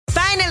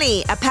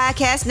Finally, a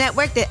podcast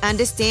network that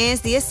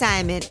understands the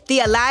assignment. The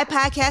Alive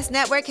Podcast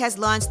Network has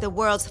launched the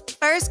world's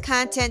first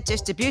content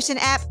distribution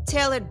app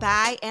tailored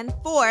by and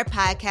for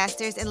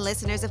podcasters and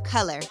listeners of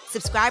color.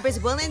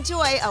 Subscribers will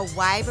enjoy a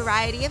wide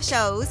variety of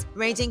shows,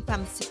 ranging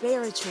from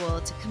spiritual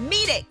to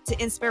comedic to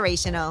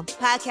inspirational.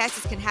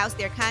 Podcasters can house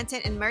their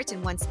content and merch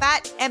in one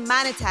spot and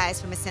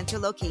monetize from a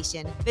central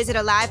location. Visit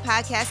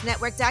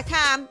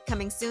AlivePodcastNetwork.com,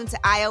 coming soon to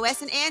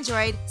iOS and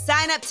Android.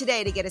 Sign up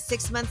today to get a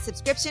 6-month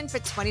subscription for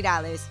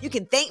 $20. You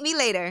can thank me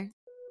later.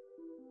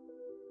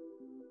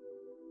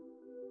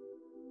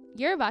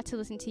 You're about to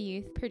listen to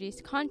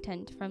youth-produced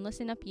content from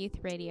Listen Up Youth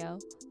Radio.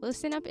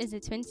 Listen Up is a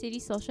Twin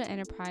Cities social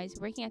enterprise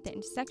working at the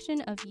intersection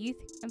of youth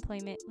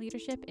employment,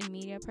 leadership, and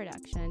media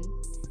production.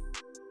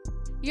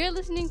 You're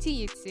listening to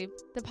Youth Soup,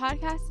 the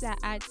podcast that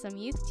adds some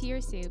youth to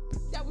your soup.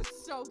 That was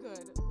so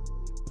good.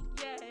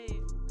 Yay.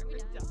 We're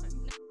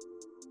done.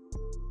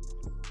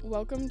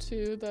 Welcome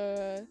to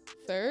the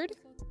third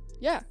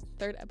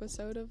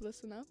episode of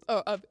Listen Up.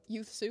 Of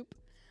Youth Soup.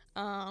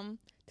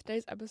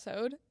 Today's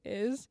episode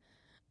is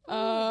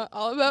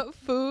all about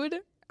food.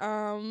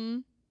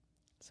 Someone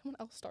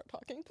else start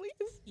talking, please.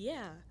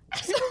 Yeah.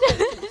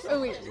 All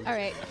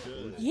right.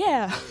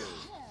 Yeah.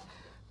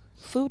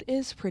 Food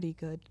is pretty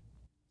good.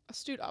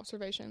 Astute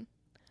observation.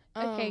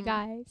 Okay,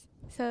 guys.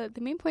 So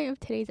the main point of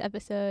today's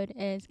episode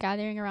is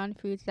gathering around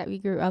foods that we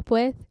grew up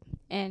with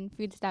and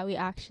foods that we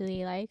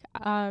actually like.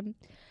 I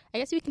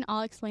guess we can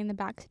all explain the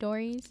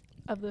backstories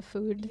of the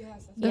food.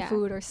 Yes,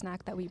 food or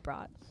snack that we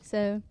brought.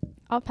 So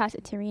I'll pass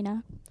it to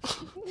Rena.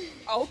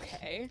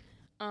 Okay.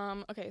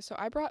 Okay, so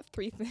I brought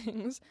 3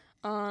 things.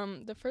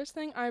 The first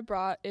thing I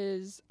brought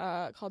is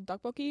called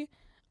tteokbokki.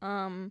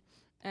 And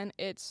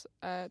it's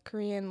a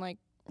Korean like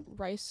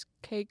rice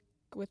cake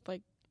with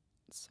like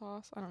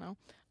sauce. I don't know.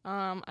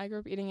 I grew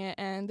up eating it,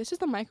 and this is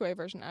the microwave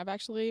version. I've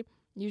actually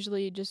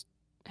usually just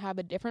have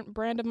a different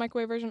brand of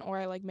microwave version, or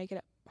I like make it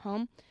at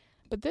home.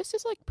 But this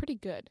is like pretty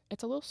good.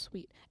 It's a little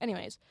sweet.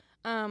 Anyways,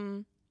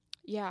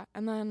 yeah.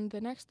 And then the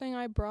next thing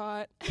I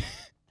brought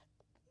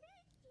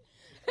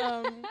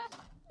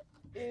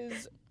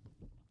is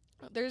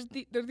there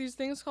are these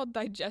things called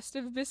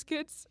digestive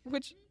biscuits,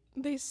 which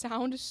they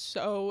sound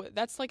so,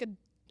 that's like an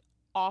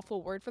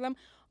awful word for them,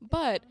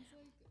 but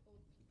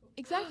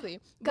exactly.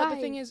 But the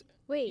thing is,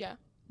 wait. Yeah.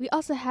 We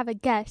also have a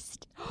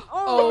guest.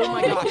 Oh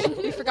my gosh.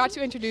 We forgot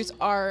to introduce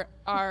our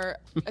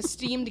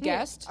esteemed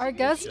guest. Our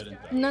guest?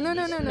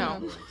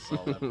 No.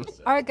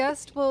 Our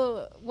guest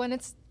will, when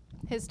it's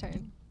his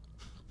turn.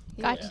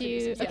 Got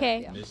you. Yeah.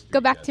 Okay. Yeah. Go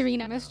back to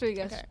Rena. Mystery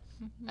guest.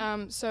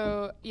 Okay.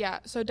 So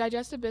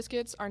digestive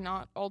biscuits are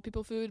not old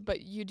people food,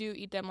 but you do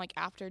eat them like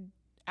after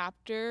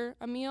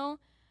a meal.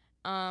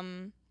 I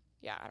don't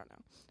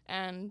know.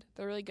 And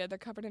they're really good. They're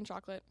covered in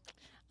chocolate.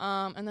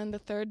 And then the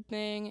third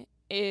thing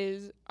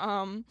is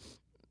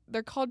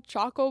they're called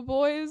Choco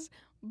Boys,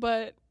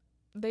 but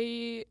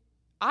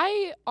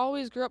I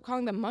always grew up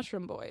calling them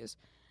Mushroom Boys,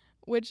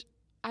 which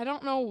I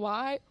don't know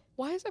why.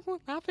 Why is everyone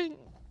laughing?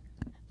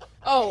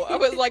 Oh, I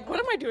was like, what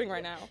am I doing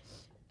right now?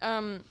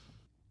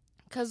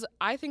 Because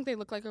I think they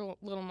look like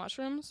little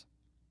mushrooms.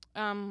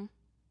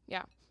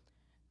 Yeah,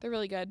 they're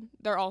really good.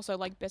 They're also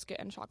like biscuit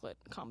and chocolate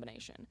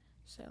combination.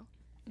 So,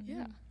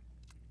 yeah.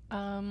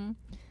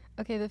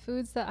 Okay, the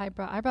foods that I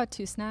brought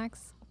 2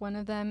 snacks. One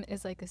of them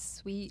is like a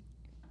sweet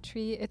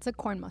treat. It's a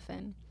corn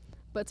muffin,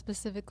 but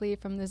specifically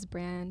from this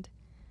brand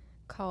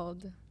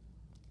called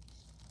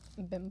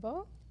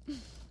Bimbo.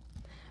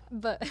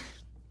 But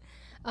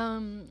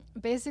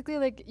basically,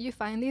 like, you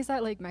find these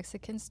at like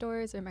Mexican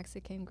stores or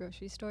Mexican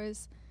grocery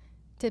stores,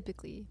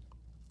 typically.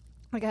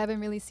 Like, I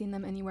haven't really seen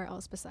them anywhere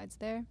else besides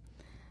there.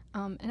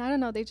 And I don't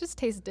know, they just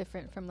taste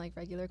different from like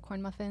regular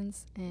corn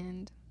muffins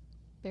and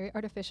very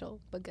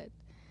artificial, but good.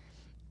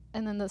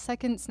 And then the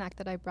second snack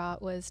that I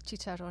brought was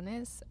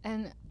chicharrones.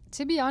 And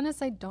to be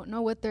honest, I don't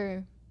know what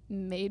they're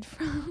made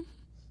from.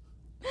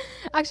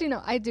 Actually,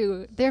 no, I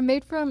do. They're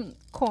made from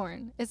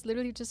corn. It's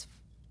literally just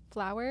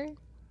flour.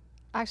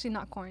 Actually,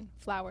 not corn,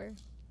 flour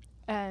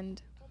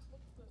and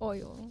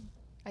oil,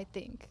 I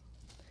think.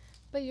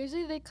 But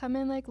usually they come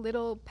in like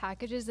little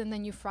packages, and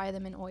then you fry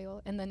them in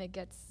oil, and then it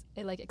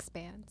like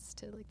expands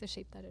to like the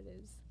shape that it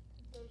is.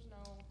 There's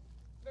no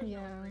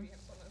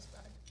ingredients on this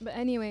bag. But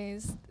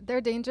anyways,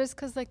 they're dangerous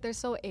because like they're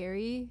so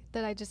airy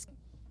that I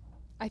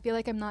feel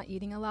like I'm not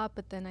eating a lot,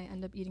 but then I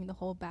end up eating the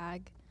whole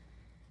bag,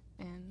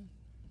 and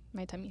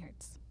my tummy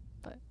hurts.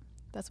 But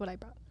that's what I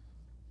brought.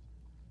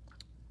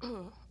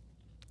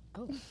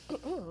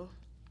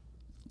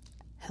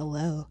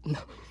 Hello. No.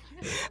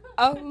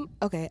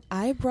 Okay,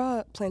 I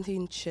brought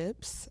plantain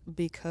chips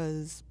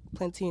because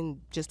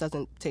plantain just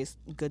doesn't taste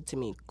good to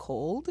me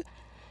cold,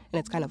 and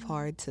it's kind of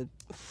hard to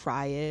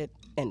fry it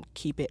and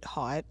keep it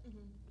hot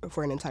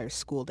for an entire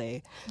school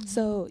day.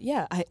 So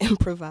yeah, I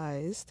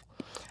improvised.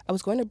 I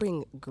was going to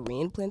bring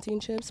green plantain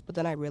chips, but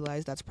then I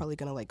realized that's probably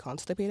gonna like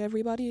constipate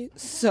everybody.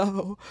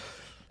 So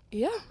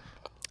yeah,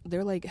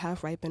 they're like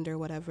half ripened or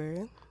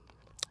whatever.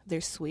 They're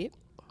sweet.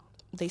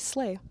 They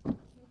slay.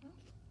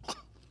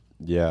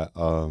 Yeah,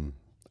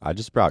 I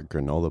just brought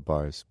granola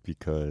bars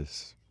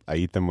because I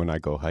eat them when I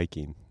go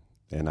hiking,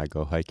 and I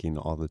go hiking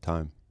all the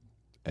time,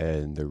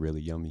 and they're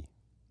really yummy.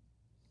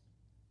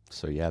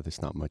 So yeah,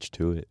 there's not much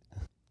to it.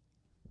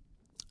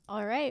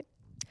 All right.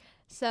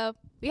 So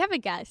we have a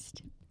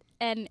guest,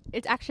 and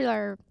it's actually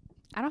our,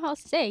 I don't know how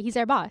else to say, he's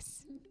our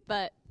boss,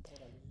 but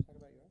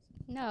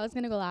no, I was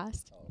going to go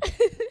last.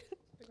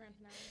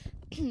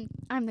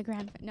 I'm the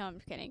grand, no, I'm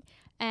just kidding.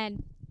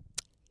 And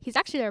he's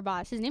actually our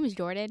boss. His name is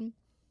Jordan.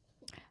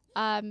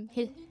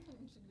 Hey,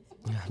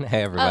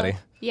 everybody. Oh,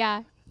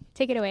 yeah,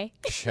 take it away.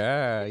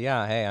 Sure.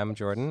 Yeah. Hey, I'm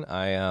Jordan.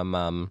 I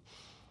am,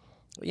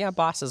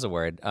 boss is a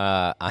word.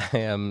 I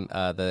am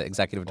the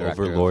executive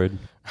director. Overlord.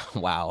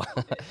 Wow.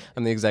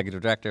 I'm the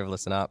executive director of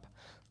Listen Up.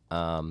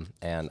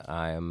 And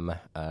I'm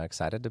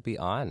excited to be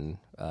on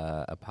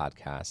a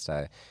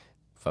podcast.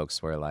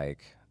 Folks were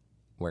like,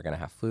 we're going to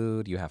have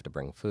food. You have to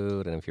bring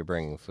food. And if you're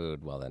bringing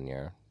food, well, then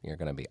you're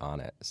going to be on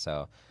it.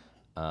 So,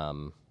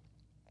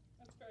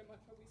 that's very much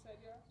what we said,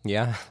 yeah?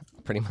 Yeah,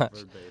 pretty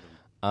much.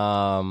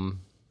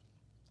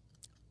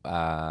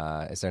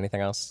 Is there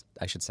anything else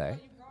I should say?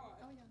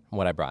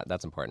 What I brought.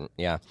 That's important.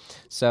 Yeah.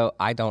 So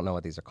I don't know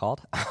what these are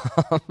called.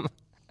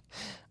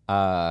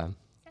 They're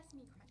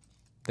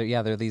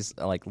these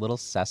like little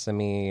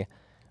sesame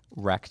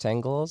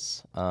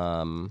rectangles. It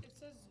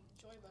says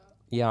Joyba.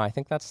 Yeah, I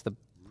think that's the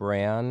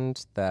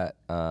brand that,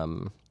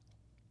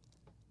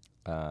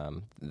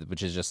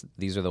 which is just,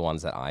 these are the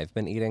ones that I've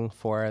been eating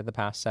for the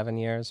past 7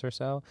 years or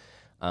so.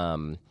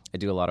 I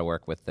do a lot of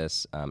work with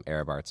this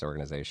Arab arts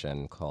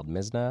organization called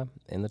MISNA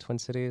in the Twin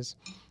Cities,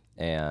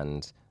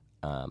 and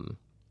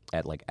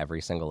at like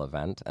every single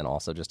event, and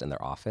also just in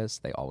their office,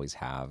 they always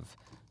have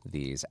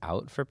these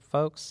out for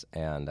folks,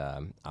 and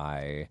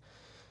I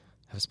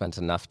have spent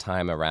enough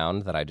time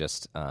around that I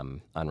just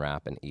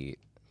unwrap and eat,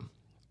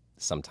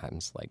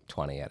 sometimes like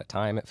 20 at a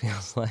time, it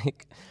feels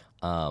like.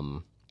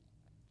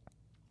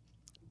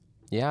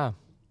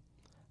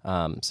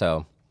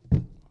 So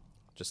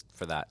just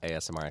for that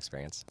ASMR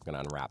experience, I'm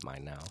going to unwrap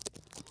mine now.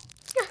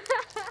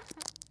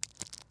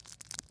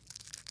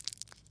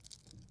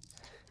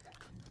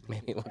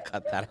 Maybe we'll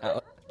cut that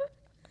out.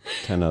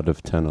 10 out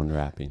of 10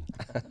 unwrapping.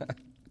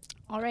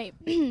 All right.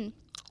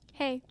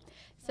 Hey,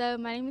 so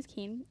my name is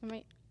Keen.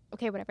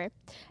 Okay, whatever.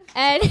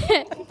 And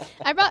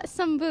I brought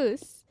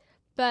samboos,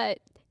 but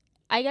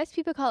I guess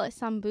people call it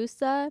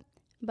sambusa,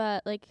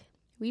 but like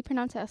we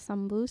pronounce it as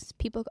samboos.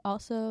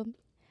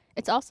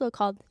 It's also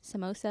called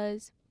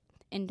samosas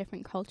in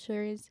different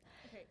cultures.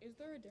 Okay, is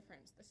there a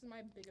difference? This is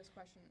my biggest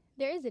question.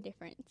 There is a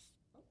difference,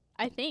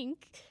 I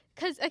think.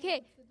 Because,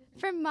 okay,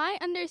 from my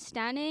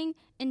understanding,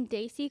 in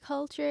Desi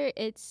culture,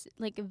 it's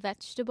like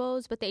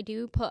vegetables, but they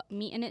do put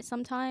meat in it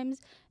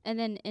sometimes. And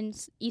then in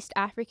East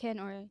African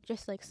or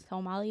just like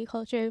Somali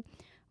culture,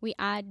 we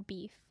add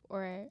beef,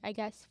 or I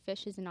guess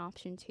fish is an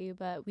option too,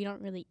 but we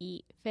don't really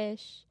eat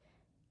fish,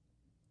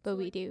 but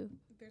we do.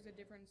 There's a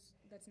difference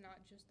that's not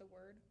just the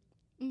word?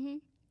 Mm-hmm.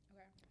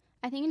 Okay.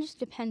 I think it just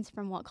depends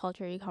from what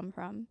culture you come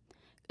from.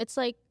 It's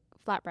like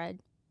flatbread.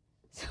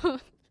 So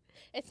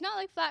it's not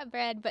like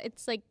flatbread, but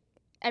it's like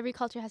every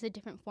culture has a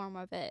different form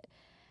of it.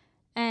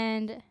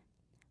 And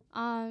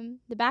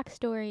the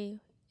backstory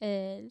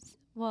is,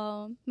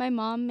 well, my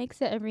mom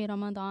makes it every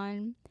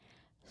Ramadan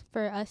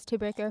for us to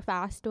break our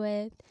fast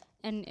with.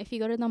 And if you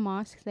go to the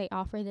mosque, they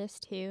offer this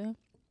too.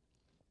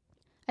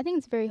 I think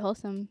it's very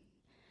wholesome.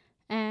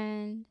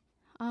 And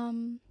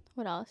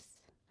what else?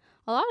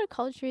 A lot of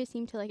cultures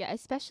seem to like it,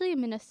 especially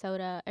in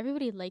Minnesota.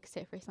 Everybody likes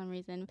it for some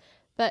reason.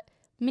 But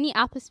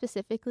Minneapolis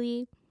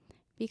specifically,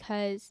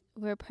 because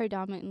we're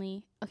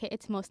predominantly, okay,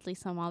 it's mostly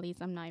Somalis,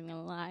 I'm not even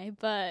gonna lie,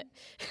 but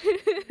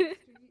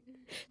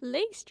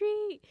Lake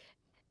Street.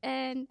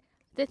 And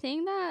the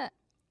thing that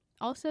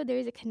also there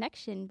is a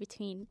connection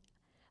between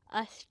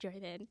us,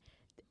 Jordan.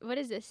 What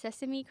is this?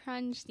 Sesame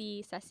Crunch,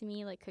 the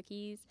sesame like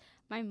cookies.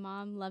 My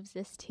mom loves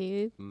this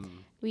too.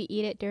 We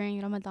eat it during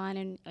Ramadan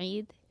and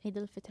Eid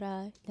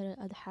al-Fitr, Eid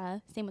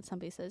al-Adha, same with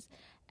sambusas.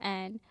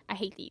 And I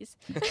hate these.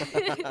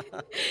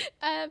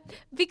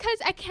 Because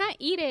I can't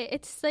eat it.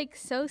 It's like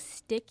so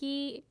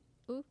sticky.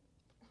 Ooh.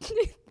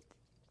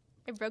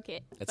 I broke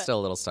it. It's still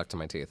a little stuck to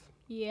my teeth.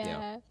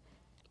 Yeah.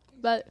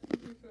 But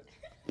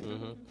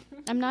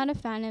I'm not a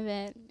fan of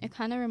it. It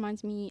kind of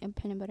reminds me of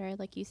peanut butter,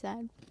 like you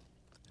said.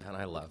 And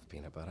I love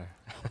peanut butter.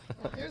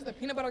 Here's the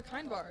peanut butter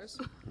kind bars.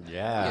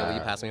 Yeah, will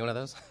you pass me one of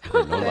those?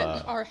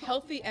 That are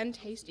healthy and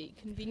tasty,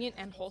 convenient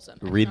and wholesome.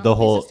 Read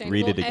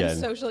it again. And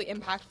socially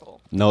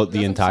impactful. No,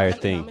 the entire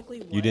thing.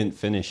 You didn't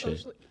finish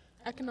it.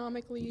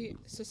 Economically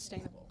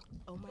sustainable.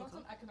 Oh my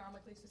god.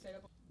 Economically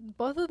sustainable.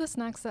 Both of the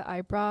snacks that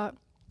I brought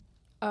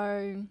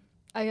are,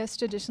 I guess,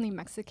 traditionally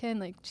Mexican.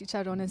 Like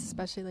chicharrones,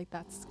 especially, like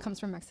comes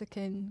from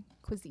Mexican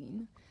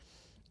cuisine.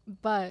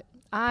 But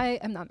I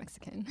am not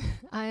Mexican.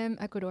 I am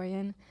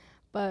Ecuadorian,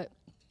 but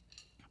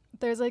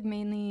there's like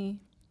mainly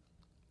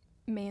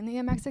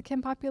a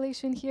Mexican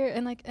population here,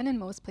 and in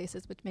most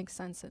places, which makes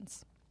sense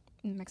since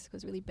Mexico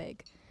is really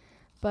big.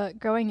 But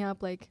growing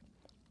up, like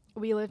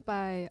we lived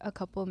by a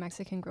couple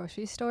Mexican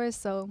grocery stores,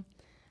 so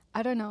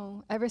I don't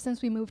know, ever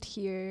since we moved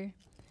here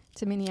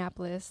to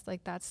Minneapolis,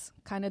 like that's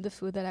kind of the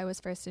food that I was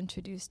first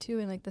introduced to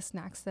and like the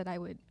snacks that I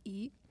would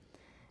eat.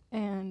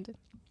 And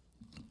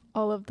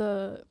all of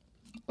the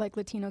like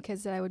Latino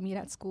kids that I would meet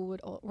at school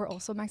were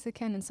also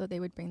Mexican, and so they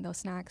would bring those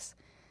snacks.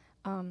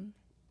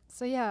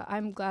 So yeah,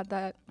 I'm glad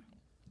that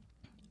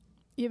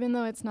even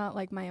though it's not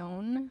like my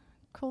own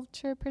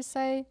culture per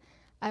se,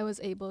 I was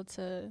able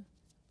to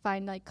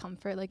find like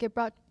comfort. Like it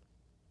brought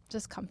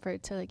just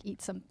comfort to like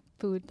eat some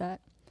food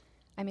that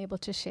I'm able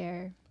to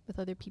share with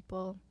other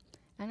people,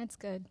 and it's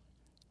good.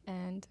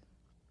 And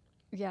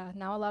yeah,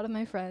 now a lot of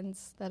my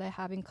friends that I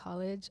have in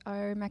college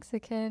are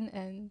Mexican,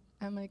 and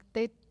I'm like,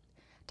 they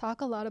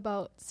talk a lot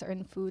about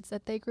certain foods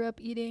that they grew up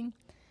eating,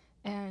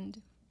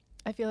 and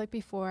I feel like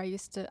before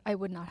I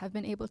would not have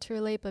been able to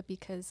relate, but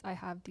because I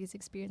have these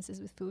experiences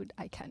with food,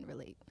 I can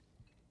relate.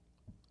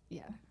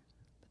 Yeah,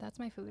 but that's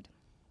my food.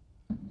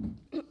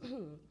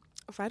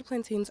 Fried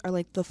plantains are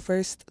like the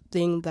first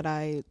thing that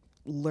I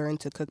learned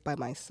to cook by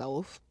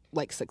myself,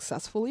 like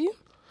successfully.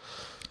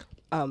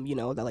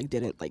 That like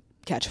didn't like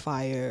catch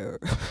fire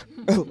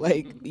or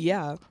like,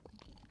 yeah.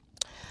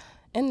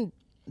 And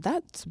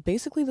that's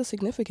basically the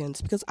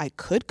significance, because I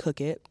could cook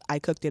it. I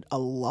cooked it a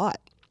lot.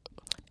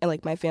 And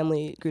like my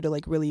family grew to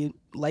like really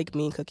like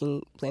me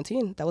cooking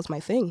plantain. That was my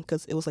thing,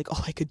 because it was like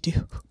all I could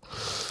do.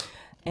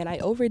 And I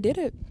overdid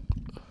it.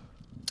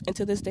 And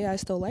to this day, I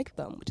still like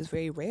them, which is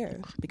very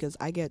rare because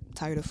I get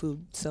tired of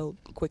food so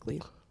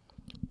quickly.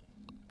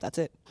 That's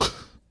it.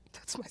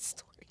 That's my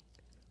story.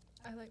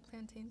 I like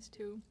plantains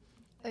too.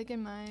 Like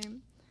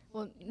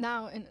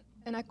now in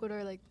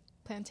Ecuador, like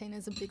plantain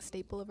is a big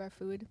staple of our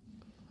food.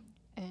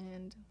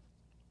 And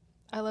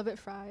I love it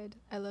fried.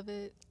 I love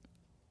it.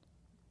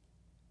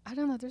 I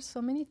don't know. There's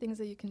so many things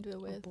that you can do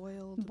it with.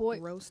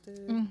 Boiled,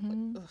 roasted,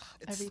 like,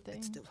 everything.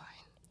 It's divine.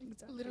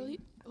 Exactly. Literally,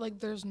 like,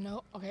 there's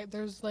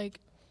like,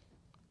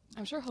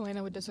 I'm sure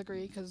Helena would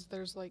disagree because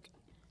there's like,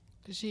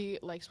 because she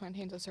likes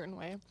plantains a certain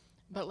way,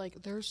 but like,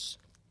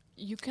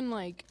 you can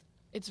like,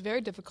 it's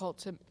very difficult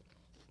to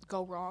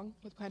go wrong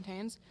with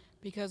plantains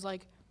because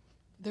like,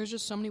 there's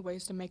just so many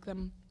ways to make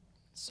them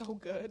so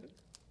good.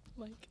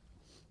 Like,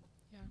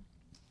 yeah.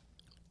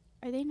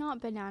 Are they not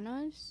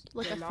bananas?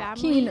 Like They're a not.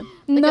 family?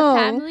 Like a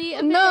family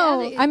of no.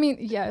 bananas? I mean,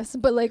 yes,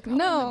 but like,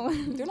 no.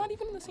 They're not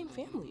even in the same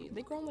family.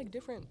 They grow on like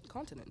different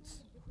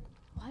continents.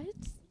 What?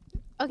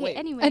 Okay, Wait.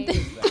 anyway.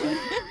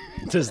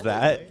 Does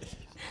that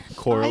I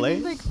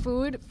correlate? think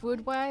like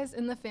food-wise,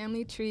 in the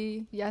family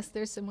tree, yes,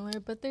 they're similar,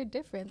 but they're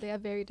different. They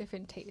have very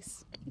different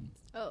tastes.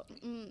 Oh,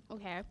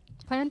 okay.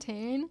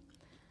 Plantain.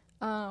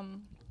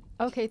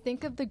 Okay,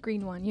 think of the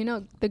green one. You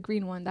know the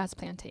green one, that's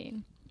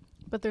plantain.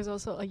 But there's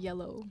also a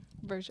yellow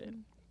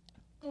version.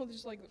 Well,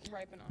 just like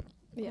ripen on.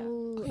 Yeah.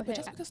 Ooh, Okay, okay. but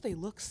just because they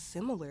look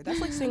similar,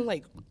 that's like saying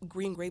like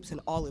green grapes and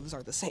olives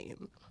are the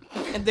same,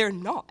 and they're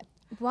not.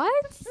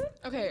 What?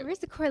 Okay. Where's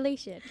the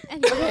correlation?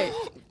 Anyway. Okay.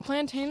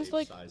 Plantains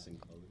like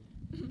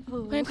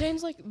Oh.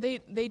 plantains like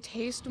they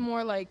taste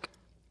more like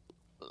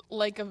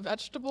a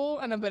vegetable,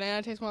 and a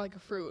banana tastes more like a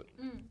fruit.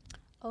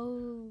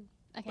 Oh.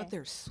 Okay. But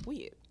they're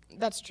sweet.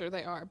 That's true,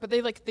 they are. But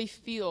they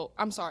feel.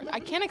 I'm sorry, I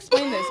can't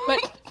explain this,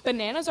 but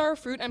bananas are a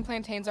fruit and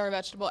plantains are a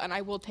vegetable, and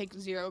I will take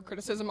zero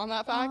criticism on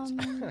that fact.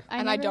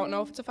 And I don't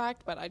know if it's a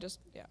fact, but I just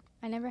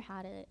I never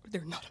had it.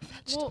 They're not a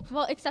vegetable.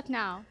 Well, except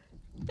now.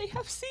 They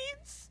have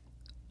seeds.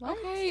 What?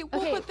 Okay,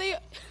 well, Okay. but they.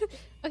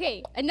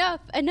 Okay,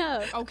 enough.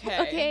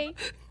 Okay. Okay.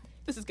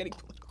 This is getting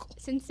political.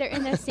 Since they're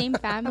in the same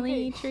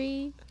family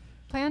tree.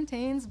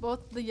 Plantains,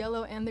 both the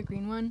yellow and the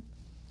green one,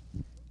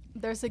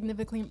 they're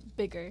significantly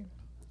bigger,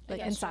 like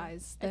in guess so.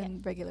 size,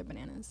 than regular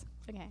bananas.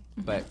 Okay.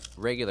 But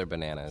regular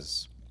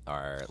bananas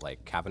are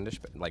like Cavendish,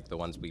 like the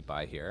ones we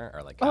buy here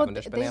are like Oh,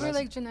 Cavendish they bananas. were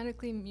like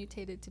genetically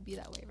mutated to be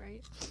that way,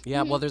 right?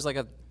 Yeah, well, there's like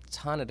a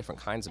ton of different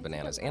kinds of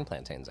bananas and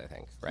plantains, I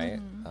think, right?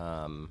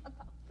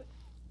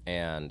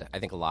 And I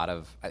think a lot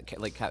of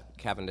like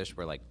Cavendish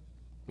were like,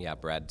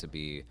 bred to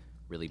be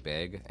really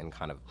big and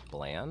kind of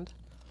bland.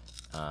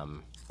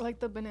 Like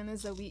the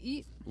bananas that we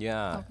eat.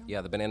 Yeah,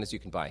 the bananas you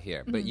can buy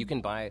here, but you can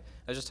buy. I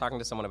was just talking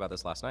to someone about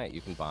this last night. You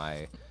can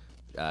buy.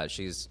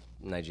 She's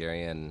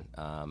Nigerian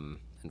and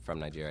from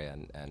Nigeria,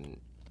 and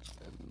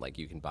like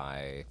you can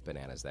buy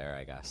bananas there.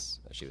 I guess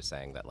she was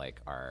saying that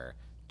like are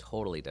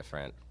totally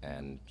different,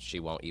 and she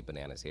won't eat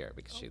bananas here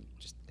because she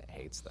just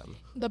hates them.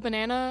 The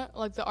banana,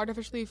 like the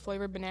artificially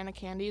flavored banana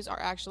candies,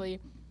 are actually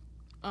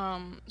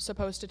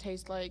supposed to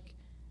taste like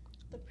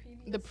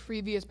the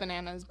previous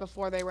bananas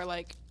before they were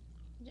like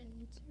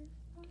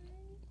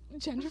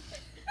gentrified.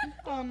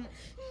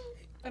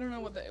 I don't know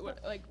what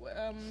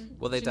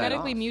Well, they died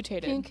genetically off.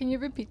 mutated. Can you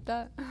repeat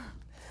that?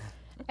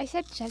 I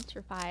said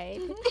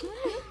gentrified.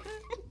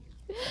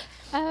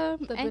 The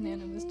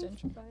banana was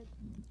gentrified.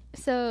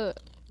 So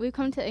we've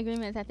come to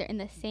agreement that they're in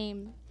the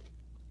same,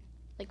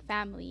 like,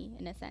 family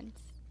in a sense.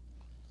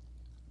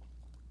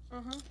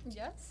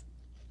 Yes.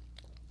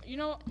 You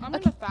know, I'm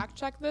gonna fact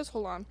check this.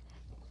 Hold on.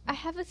 I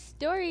have a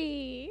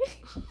story.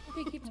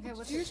 Okay,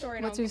 what's your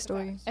story? What's your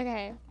story?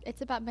 Okay,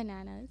 it's about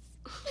bananas.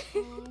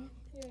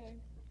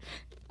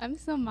 I'm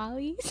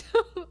Somali,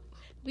 so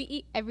we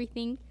eat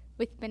everything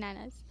with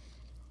bananas.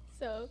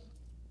 So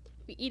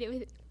we eat it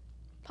with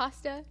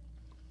pasta.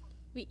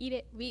 We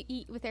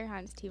eat with our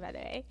hands too, by the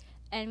way.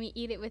 And we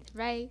eat it with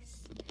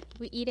rice.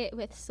 We eat it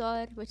with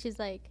sor, which is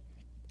like,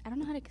 I don't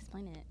know how to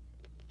explain it.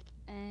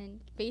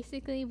 And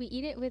basically, we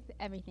eat it with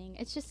everything.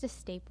 It's just a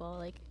staple.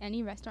 Like,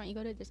 any restaurant you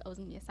go to, there's always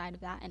going to be a side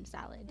of that and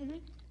salad. Mm-hmm.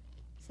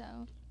 So,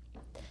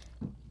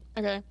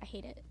 Okay. I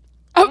hate it.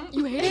 Oh,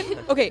 you hate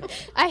it? Okay.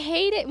 I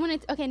hate it when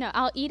it's, okay, no,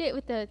 I'll eat it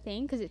with the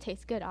thing because it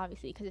tastes good,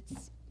 obviously,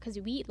 because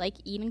we like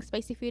eating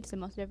spicy food, so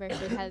most of our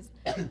food has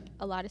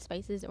a lot of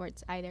spices, or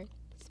it's either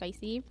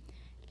spicy.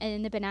 And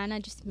then the banana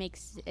just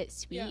makes it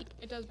sweet. Yeah,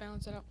 it does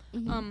balance it out.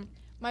 Mm-hmm.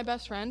 My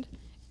best friend,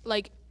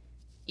 like,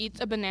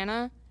 eats a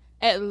banana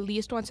at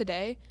least once a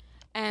day,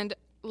 and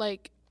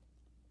like,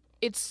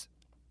 it's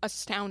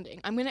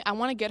astounding. I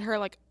want to get her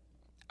like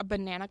a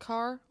banana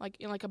car, like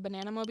in like a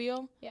banana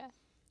mobile. Yeah.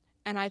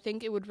 And I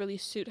think it would really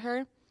suit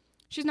her.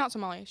 She's not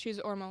Somali, she's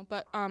Oromo,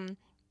 but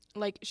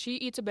like, she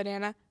eats a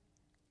banana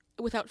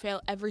without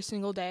fail every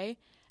single day,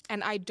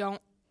 and I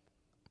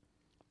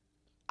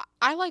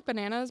like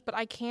bananas, but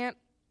I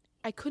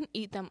couldn't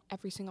eat them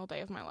every single day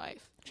of my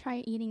life. Try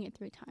eating it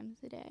 3 times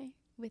a day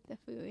with the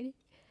food.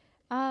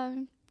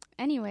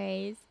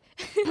 Anyways,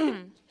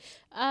 I'm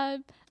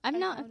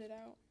not. Found it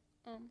out.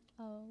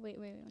 Oh, wait,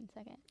 1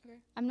 second. Okay.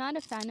 I'm not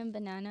a fan of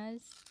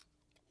bananas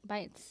by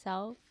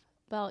itself,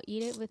 but I'll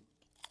eat it with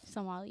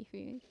Somali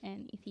food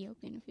and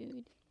Ethiopian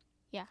food.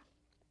 Yeah.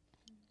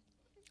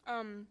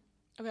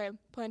 Okay,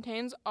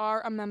 plantains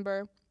are a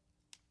member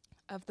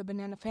of the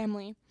banana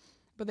family,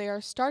 but they are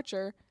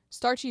starchier,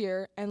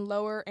 and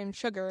lower in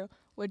sugar,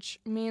 which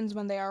means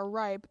when they are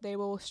ripe, they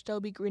will still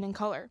be green in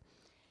color.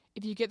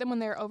 If you get them when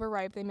they are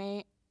overripe, they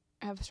may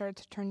have started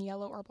to turn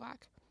yellow or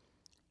black.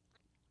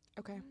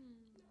 Okay. Oh,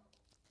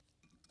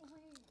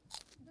 wait.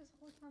 This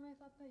whole time I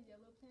thought that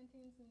yellow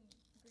plantains and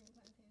green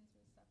plantains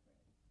were separate.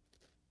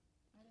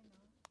 I didn't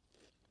know.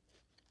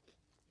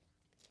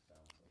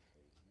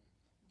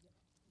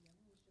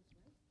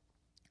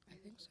 I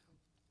think so.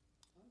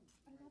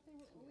 I thought they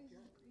were always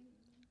green.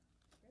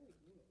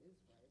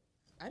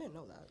 I didn't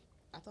know that.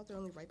 I thought they're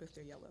only ripe if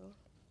they're yellow.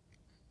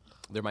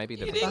 There might be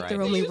different I thought they're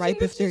varieties. only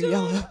ripe if they're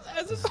yellow.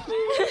 As a spoon.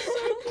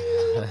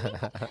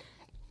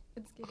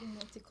 It's getting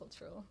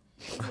multicultural.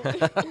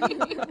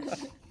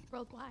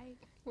 Worldwide.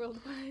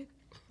 Worldwide.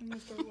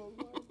 Mr.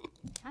 Worldwide.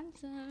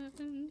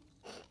 Handsome.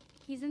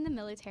 He's in the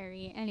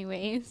military,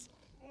 anyways.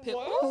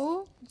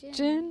 Who?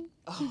 Jin.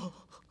 Oh.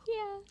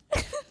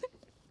 Yeah.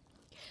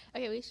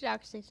 Okay, we should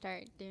actually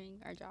start doing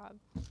our job.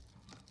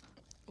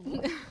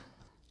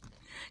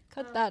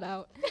 Cut that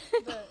out.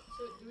 So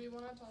do we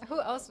want to talk Who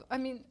else? I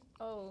mean,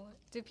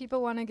 do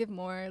people want to give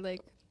more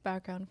like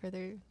background for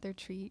their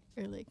treat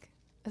or like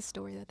a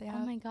story that they Oh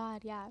have? my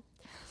god, yeah.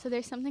 So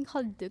there's something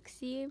called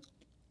Duksi,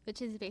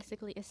 which is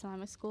basically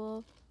Islamic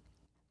school,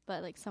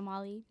 but like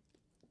Somali.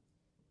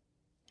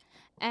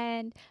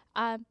 And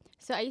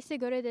so I used to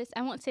go to this,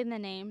 I won't say the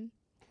name,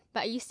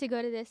 but I used to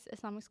go to this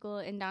Islamic school,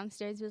 and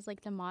downstairs was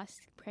like the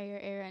mosque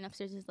prayer area, and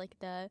upstairs is like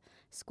the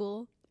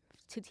school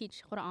to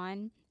teach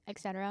Quran,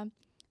 etc.,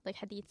 like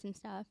hadiths and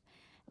stuff.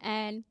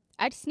 And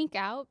I'd sneak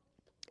out.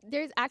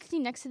 There's actually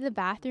next to the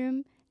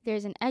bathroom,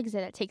 there's an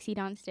exit that takes you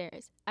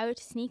downstairs. I would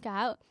sneak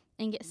out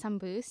and get some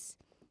boost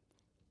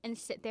and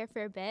sit there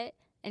for a bit,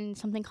 and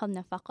something called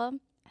nafaqa.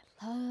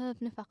 I love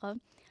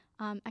nafaqa.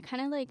 I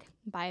kind of like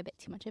buy a bit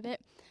too much of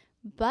it,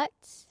 but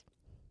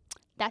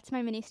that's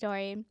my mini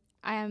story.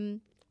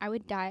 I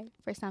would die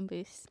for some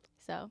boost.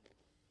 So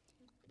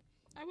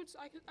I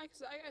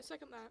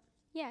second that.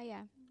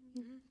 yeah,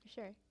 Mm-hmm. for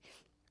sure.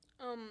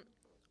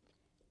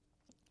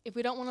 If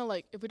we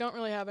don't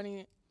really have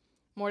any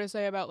more to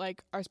say about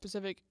like our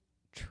specific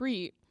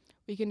treat,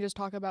 we can just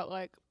talk about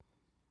like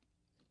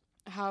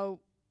how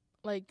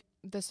like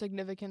the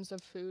significance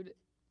of food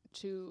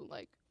to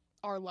like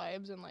our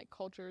lives and like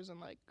cultures and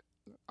like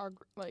our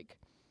like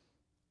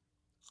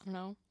I don't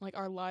know, like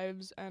our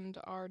lives and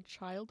our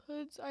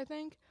childhoods, I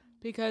think,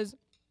 because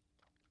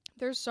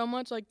there's so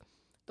much like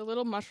the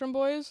little mushroom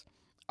boys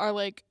are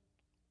like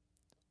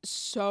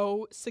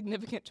so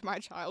significant to my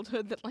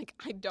childhood that like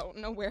I don't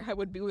know where I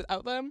would be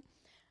without them.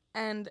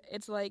 And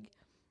it's like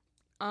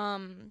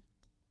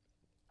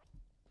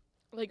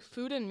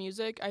food and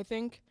music, I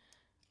think,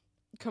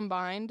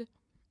 combined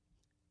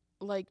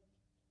like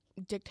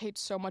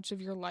dictates so much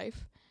of your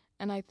life.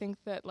 And I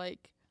think that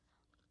like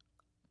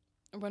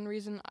one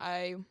reason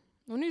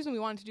we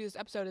wanted to do this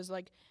episode is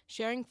like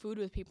sharing food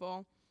with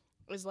people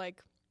is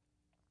like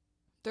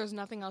there's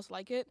nothing else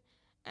like it,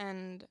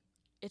 and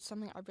it's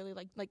something I really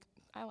like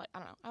I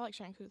like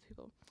sharing food with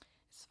people.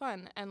 It's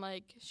fun, and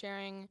like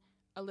sharing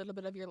a little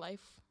bit of your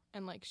life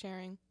and like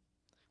sharing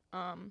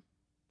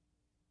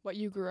what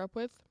you grew up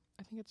with.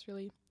 I think it's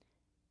really,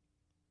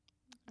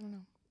 I don't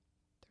know,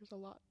 there's a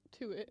lot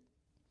to it.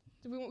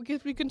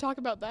 We can talk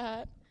about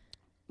that.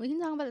 We can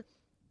talk about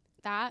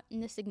that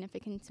and the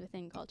significance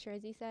within culture,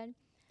 as you said.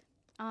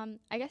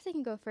 I guess I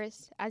can go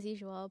first, as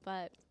usual,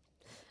 but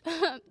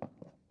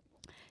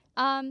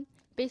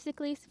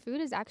Basically,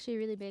 food is actually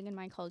really big in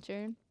my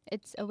culture.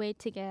 It's a way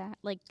to get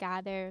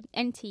gather,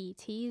 and tea.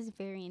 Tea is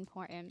very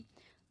important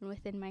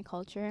within my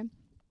culture.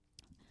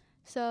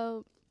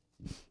 So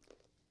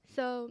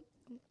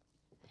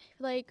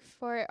like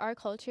for our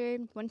culture,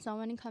 when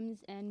someone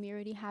comes in, we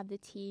already have the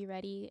tea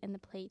ready in the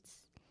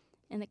plates,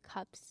 in the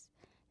cups,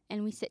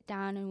 and we sit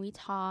down and we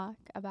talk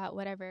about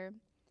whatever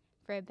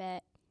for a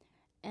bit.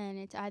 And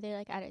it's either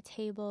like at a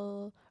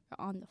table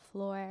or on the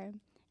floor,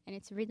 and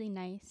it's really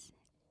nice.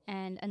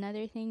 And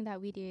another thing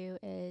that we do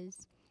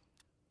is,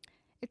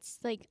 it's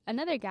like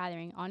another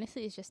gathering.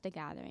 Honestly, it's just a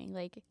gathering.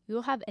 Like, we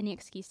will have any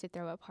excuse to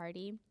throw a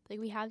party. Like,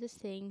 we have this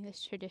thing,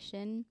 this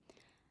tradition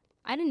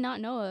I did not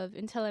know of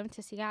until I went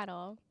to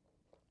Seattle,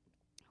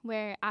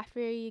 where after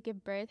you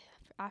give birth,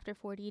 after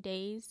 40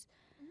 days,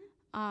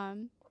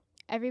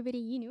 everybody,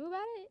 you knew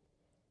about it?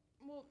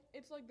 Well,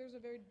 it's like there's a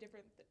very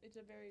different, it's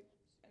a very,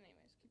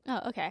 anyways.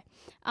 Oh, okay.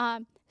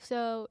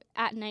 So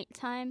at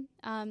nighttime,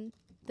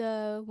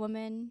 the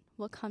women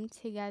will come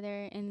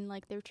together in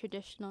like their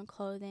traditional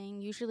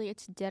clothing. Usually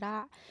it's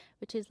dira,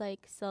 which is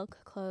like silk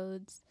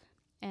clothes,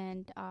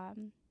 and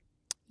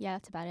yeah,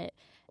 that's about it.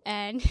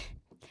 And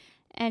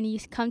and you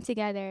come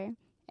together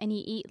and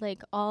you eat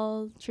like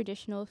all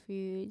traditional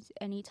foods,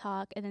 and you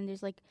talk, and then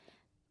there's like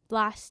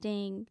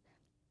blasting.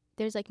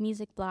 There's like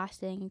music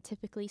blasting,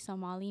 typically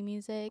Somali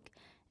music,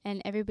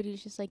 and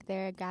everybody's just like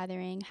there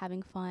gathering,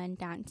 having fun,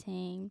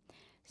 dancing,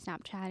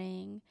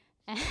 Snapchatting.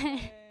 And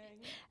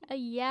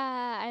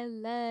yeah, I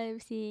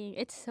love seeing,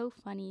 it's so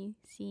funny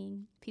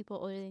seeing people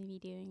older than me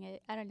doing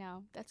it. I don't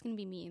know, that's gonna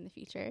be me in the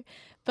future.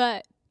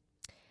 But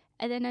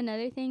and then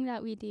another thing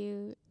that we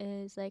do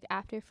is like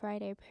after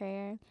Friday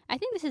prayer, I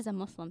think this is a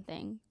Muslim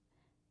thing,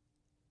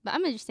 but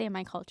I'm gonna just say in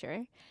my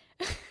culture.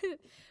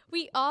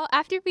 We all,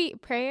 after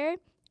prayer,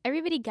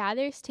 everybody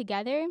gathers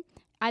together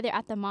either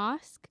at the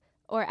mosque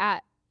or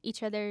at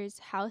each other's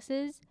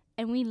houses,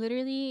 and we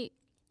literally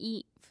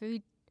eat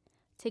food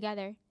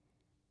together.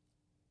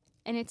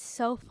 And it's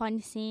so fun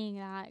seeing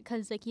that,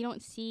 because like you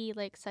don't see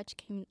like such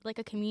like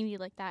a community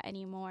like that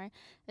anymore.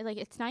 Like,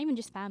 it's not even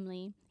just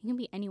family, it can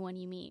be anyone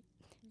you meet,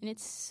 and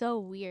it's so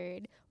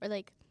weird. Or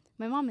like,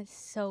 my mom is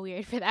so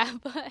weird for that,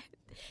 but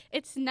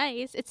it's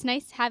nice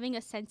having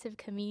a sense of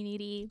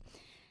community,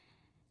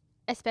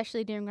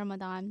 especially during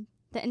Ramadan.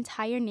 The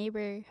entire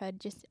neighborhood,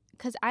 just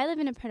because I live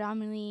in a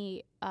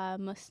predominantly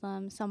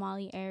Muslim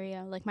Somali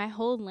area, like my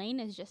whole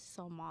lane is just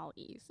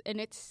Somalis, and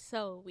it's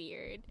so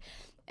weird.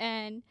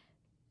 And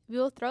we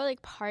will throw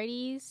like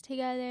parties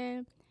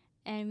together,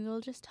 and we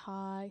will just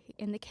talk,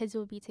 and the kids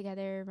will be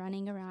together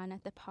running around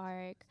at the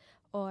park,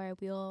 or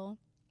we'll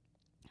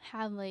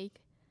have like,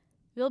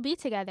 we'll be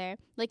together.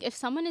 Like, if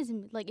someone is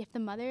like, if the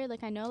mother,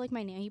 like I know like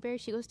my neighbor,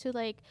 she goes to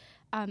like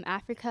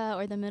Africa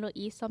or the Middle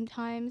East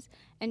sometimes,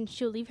 and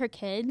she'll leave her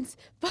kids,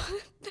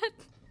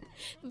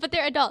 but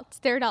they're adults,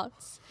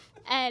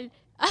 and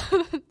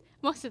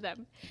most of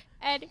them,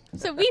 and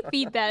so we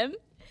feed them.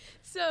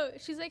 So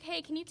she's like,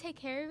 hey, can you take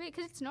care of it?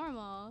 Because it's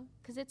normal.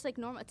 Because it's like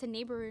normal. It's a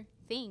neighbor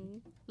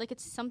thing. Like,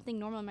 it's something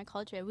normal in my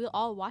culture. We'll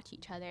all watch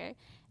each other.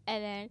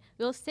 And then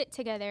we'll sit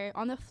together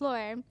on the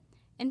floor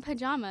in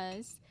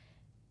pajamas.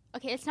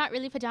 Okay, it's not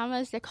really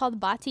pajamas. They're called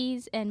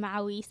batis and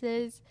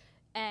ma'awises.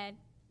 And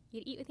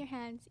you eat with your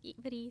hands,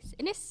 eat batis.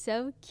 And it's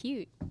so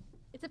cute.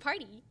 It's a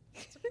party.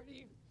 It's a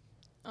party.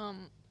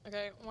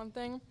 Okay, one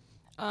thing.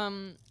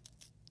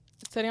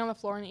 Sitting on the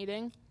floor and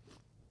eating,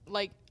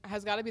 like,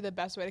 has got to be the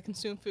best way to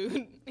consume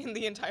food in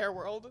the entire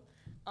world.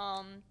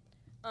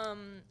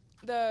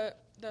 The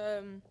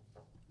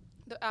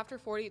after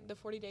 40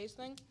 days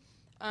thing,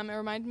 it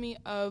reminded me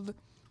of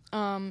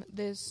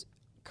this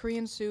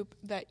Korean soup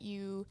that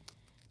you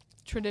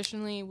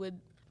traditionally would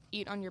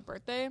eat on your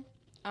birthday,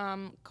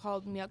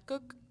 called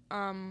myeokguk,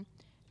 and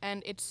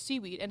it's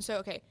seaweed. And so,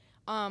 okay,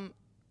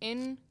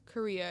 in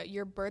Korea,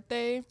 your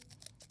birthday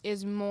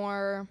is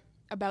more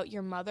about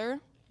your mother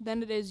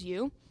than it is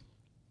you.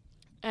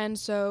 And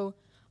so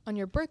on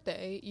your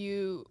birthday,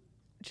 you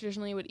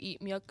traditionally would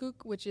eat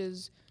myeokguk, which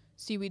is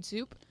seaweed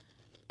soup.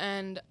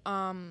 And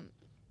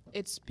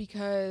it's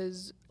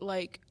because,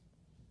 like,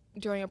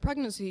 during a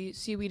pregnancy,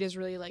 seaweed is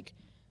really, like,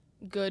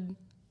 good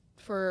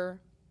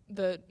for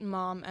the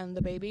mom and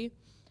the baby.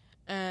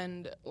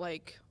 And,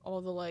 like,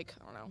 all the, like,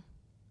 I don't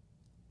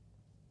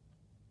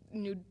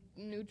know,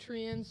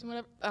 nutrients and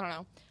whatever. I don't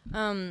know.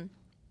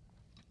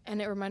 And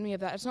it reminded me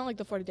of that. It's not like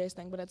the 40 days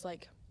thing, but it's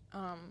like,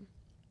 I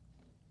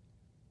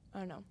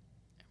don't know.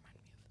 It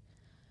reminded me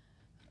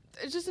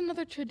of. It's just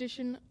another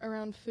tradition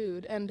around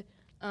food, and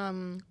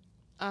I'm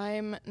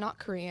not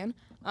Korean.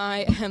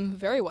 I am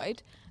very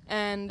white,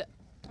 and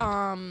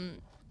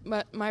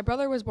but my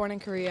brother was born in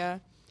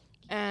Korea,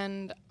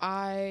 and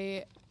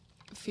I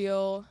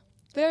feel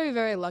very,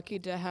 very lucky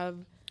to have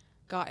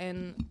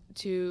gotten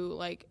to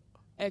like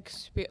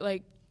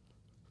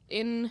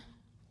in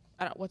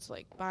I don't know what's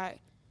like by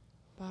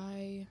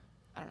I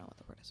don't know what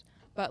the word is,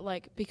 but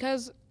like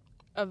because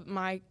of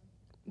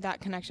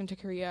that connection to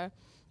Korea,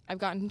 I've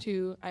gotten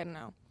to, I don't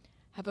know,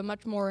 have a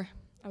much more,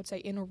 I would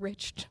say,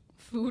 enriched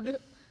food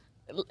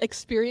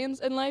experience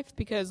in life,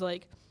 because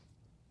like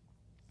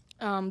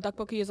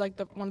tteokbokki is like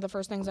one of the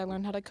first things I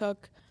learned how to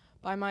cook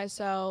by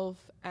myself,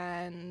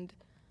 and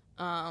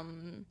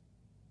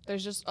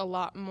there's just a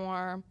lot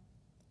more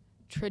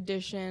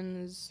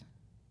traditions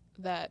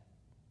that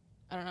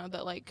I don't know,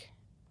 that like,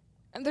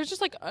 and there's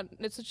just like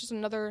it's just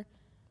another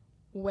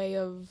way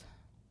of,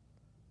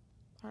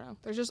 I don't know,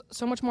 there's just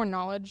so much more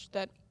knowledge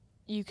that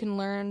you can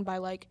learn by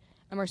like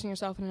immersing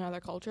yourself in another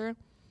culture.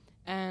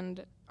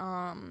 And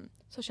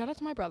so shout out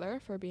to my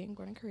brother for being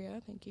born in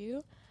Korea. Thank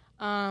you.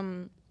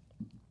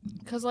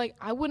 Because like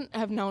I wouldn't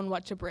have known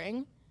what to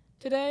bring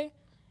today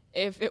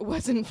if it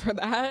wasn't for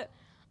that.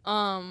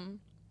 And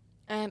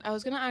I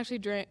was gonna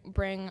actually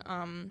bring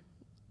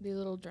these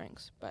little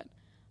drinks, but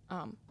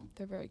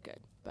they're very good.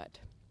 But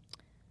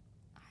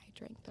I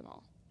drank them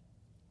all.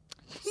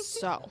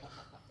 So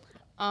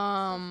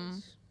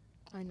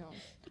I know,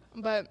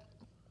 but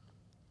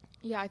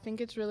yeah, I think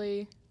it's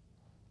really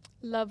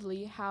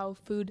lovely how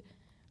food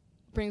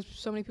brings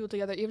so many people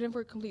together, even if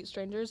we're complete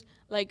strangers.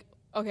 Like,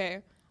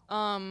 okay,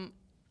 for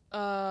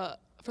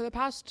the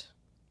past,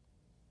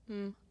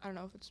 I don't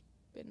know if it's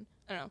been,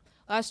 I don't know,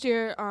 last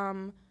year,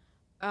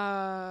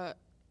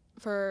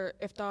 for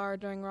iftar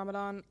during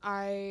Ramadan,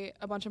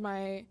 one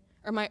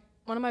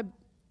of my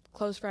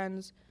close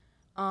friends,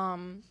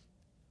 and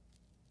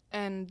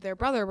their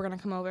brother were gonna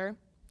come over,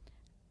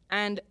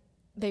 and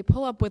they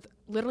pull up with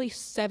literally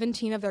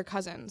 17 of their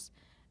cousins.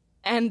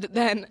 And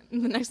then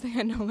the next thing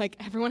I know, like,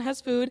 everyone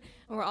has food,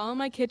 and we're all in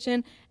my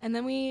kitchen, and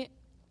then we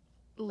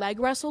leg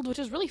wrestled, which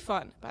is really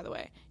fun, by the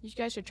way. You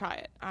guys should try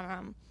it.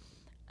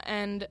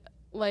 And,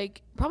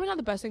 like, probably not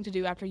the best thing to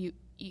do after you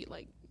eat,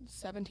 like,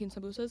 17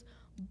 samosas,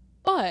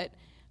 but,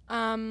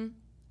 and,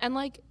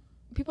 like,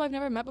 people I've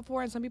never met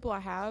before, and some people I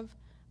have,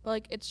 but,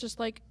 like, it's just,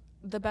 like,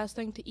 the best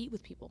thing to eat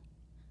with people.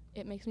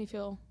 It makes me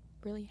feel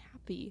really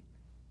happy.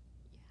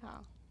 Yeah.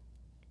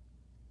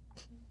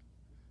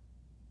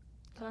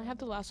 Can I have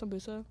the last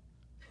sambusa?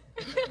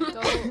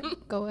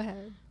 Go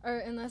ahead. Or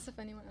unless if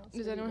anyone else.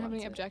 Does anyone have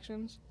any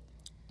objections?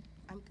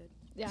 I'm good.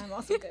 Yeah, I'm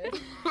also good.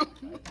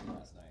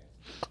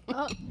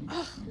 Oh,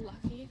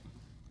 lucky.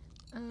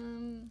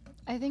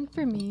 I think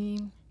for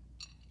me,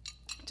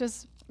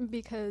 just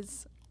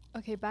because,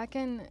 okay,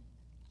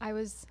 I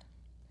was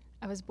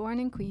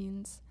born in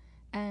Queens,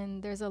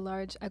 and there's a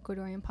large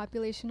Ecuadorian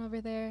population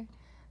over there,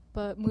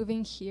 but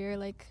moving here,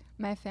 like,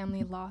 my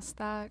family lost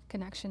that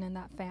connection and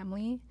that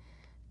family.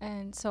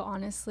 And so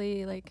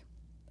honestly, like,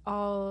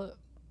 all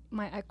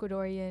my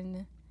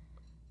Ecuadorian,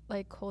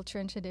 like, culture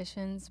and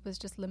traditions was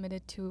just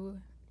limited to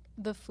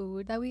the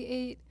food that we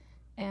ate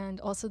and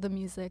also the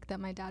music that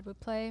my dad would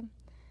play.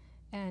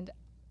 And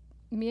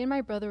me and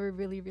my brother were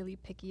really, really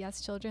picky as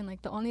children.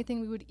 Like, the only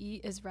thing we would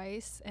eat is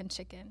rice and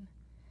chicken.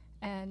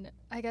 And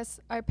I guess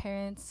our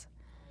parents,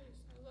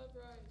 I love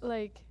rice.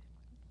 Like,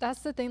 that's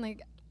the thing,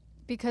 like,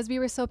 because we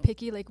were so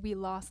picky, like, we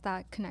lost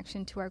that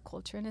connection to our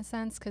culture in a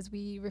sense, because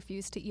we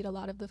refused to eat a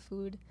lot of the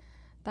food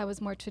that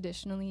was more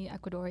traditionally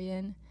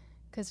Ecuadorian,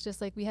 because just,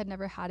 like, we had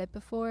never had it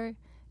before, and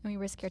we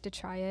were scared to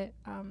try it,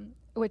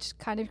 which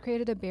kind of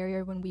created a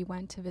barrier when we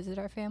went to visit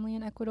our family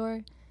in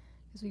Ecuador,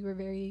 because we were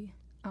very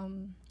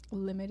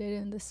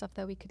limited in the stuff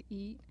that we could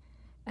eat,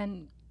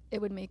 and it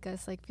would make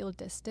us, like, feel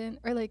distant,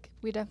 or, like,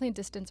 we definitely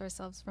distanced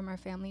ourselves from our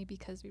family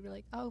because we were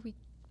like, oh, we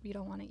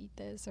don't want to eat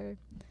this, or...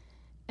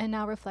 And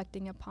now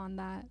reflecting upon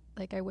that,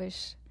 like, I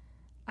wish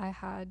I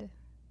had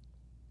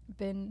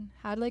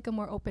like a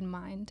more open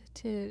mind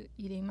to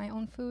eating my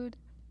own food.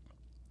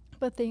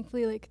 But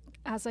thankfully, like,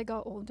 as I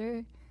got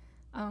older,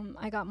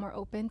 I got more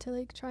open to,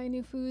 like, trying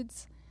new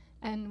foods.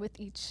 And with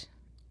each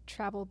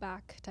travel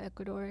back to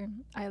Ecuador,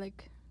 I,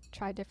 like,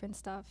 try different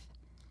stuff.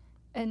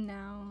 And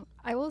now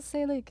I will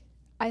say, like,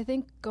 I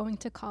think going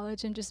to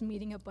college and just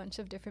meeting a bunch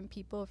of different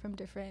people from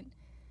different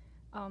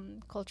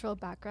cultural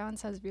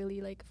backgrounds has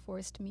really, like,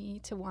 forced me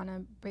to want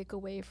to break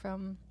away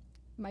from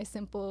my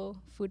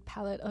simple food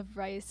palette of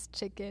rice,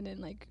 chicken,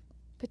 and, like,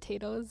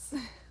 potatoes.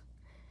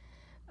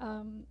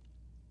 And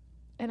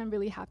I'm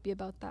really happy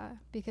about that,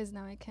 because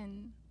now I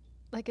can,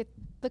 like,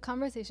 the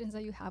conversations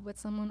that you have with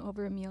someone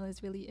over a meal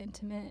is really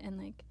intimate,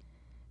 and, like,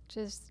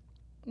 just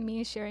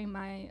me sharing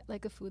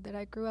a food that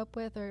I grew up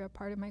with or a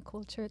part of my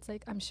culture, it's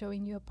like I'm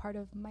showing you a part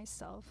of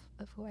myself,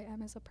 of who I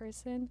am as a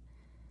person,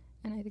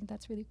 and I think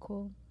that's really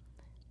cool.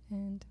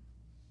 And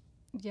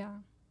yeah,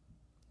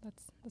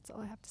 that's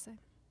all I have to say.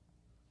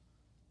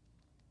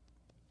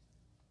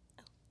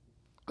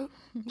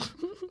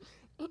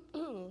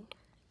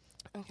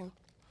 Okay.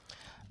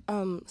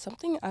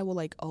 Something I will,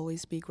 like,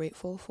 always be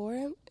grateful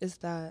for is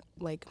that,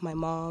 like, my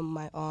mom,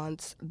 my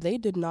aunts, they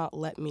did not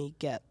let me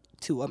get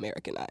too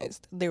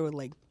Americanized. They were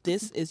like,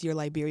 this is your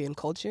Liberian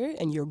culture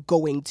and you're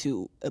going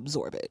to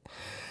absorb it.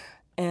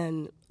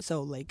 And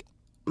so, like,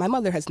 my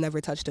mother has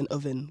never touched an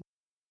oven.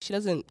 She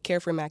doesn't care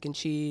for mac and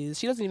cheese.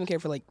 She doesn't even care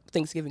for, like,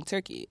 Thanksgiving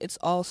turkey. It's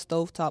all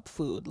stovetop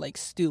food, like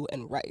stew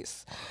and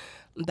rice.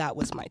 That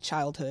was my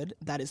childhood.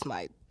 That is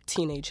my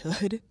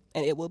teenagehood.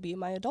 And it will be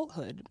my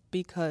adulthood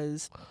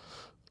because,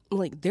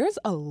 like, there's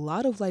a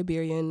lot of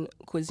Liberian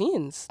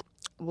cuisines.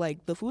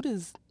 Like, the food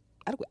is,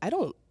 I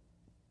don't,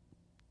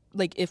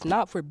 like, if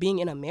not for being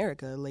in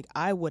America, like,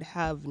 I would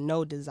have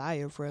no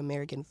desire for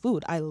American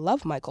food. I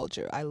love my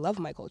culture. I love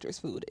my culture's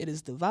food. It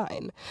is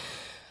divine.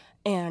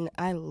 And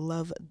I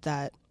love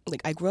that.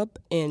 Like, I grew up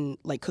in,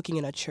 like, cooking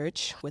in a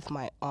church with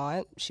my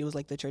aunt. She was,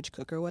 like, the church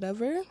cook or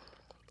whatever.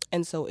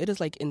 And so it is,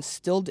 like,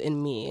 instilled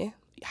in me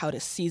how to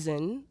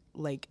season,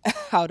 like,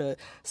 how to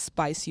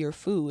spice your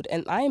food.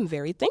 And I am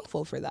very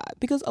thankful for that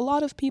because a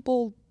lot of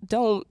people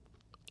don't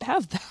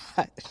have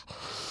that.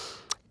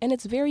 And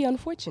it's very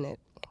unfortunate.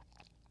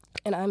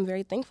 And I'm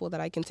very thankful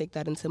that I can take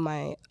that into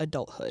my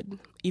adulthood,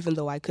 even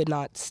though I could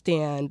not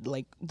stand,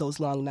 like, those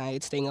long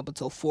nights, staying up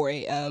until 4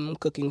 a.m.,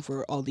 cooking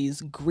for all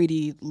these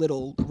greedy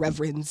little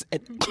reverends.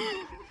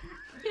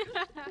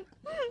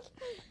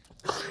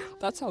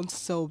 That sounds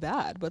so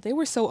bad, but they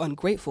were so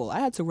ungrateful. I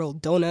had to roll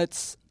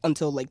donuts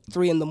until, like,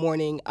 3 in the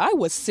morning. I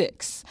was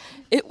 6.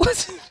 It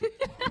was...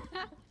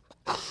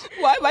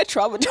 Why am I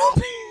trauma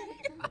jumping?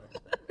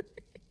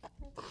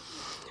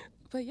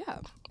 But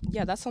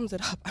yeah, that sums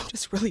it up. I'm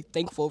just really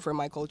thankful for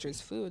my culture's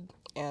food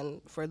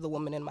and for the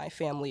women in my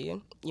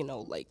family, you know,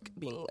 like,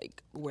 being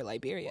like, we're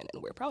Liberian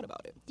and we're proud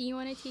about it. Do you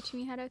want to teach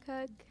me how to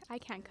cook? I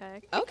can't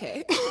cook.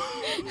 Okay.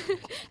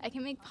 I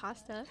can make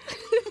pasta.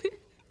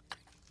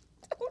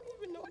 I don't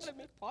even know how to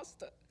make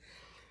pasta.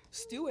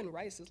 Stew and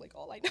rice is, like,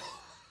 all I know.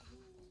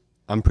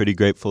 I'm pretty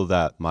grateful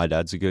that my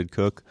dad's a good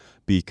cook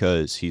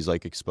because he's,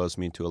 like, exposed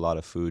me to a lot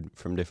of food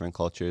from different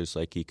cultures.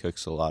 Like, he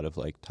cooks a lot of,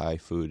 like, Thai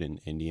food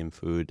and Indian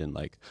food, and,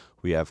 like,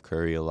 we have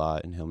curry a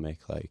lot, and he'll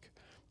make, like,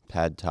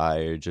 pad Thai,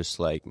 or just,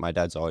 like, my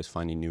dad's always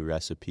finding new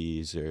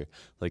recipes or,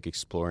 like,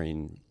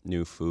 exploring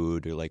new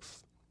food or, like,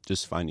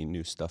 just finding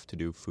new stuff to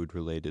do food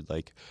related.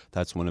 Like,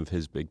 that's one of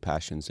his big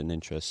passions and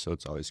interests, so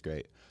it's always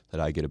great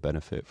that I get a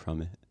benefit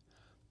from it.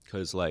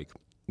 Because, like,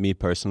 me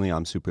personally,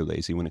 I'm super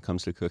lazy when it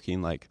comes to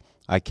cooking. Like,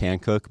 I can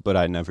cook, but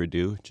I never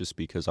do, just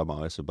because I'm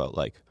always about,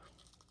 like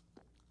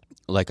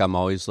I'm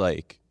always,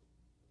 like,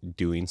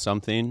 doing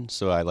something,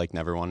 so I, like,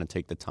 never want to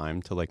take the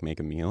time to, like,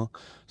 make a meal.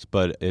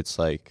 But it's,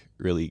 like,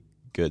 really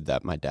good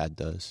that my dad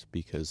does,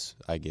 because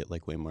I get,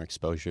 like, way more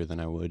exposure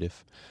than I would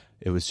if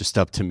it was just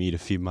up to me to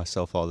feed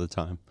myself all the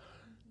time.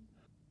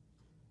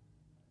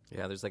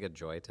 Yeah, there's, like, a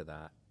joy to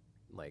that,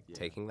 like,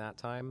 taking that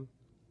time,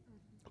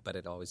 but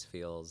it always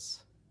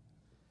feels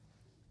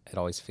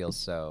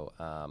so,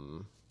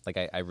 like,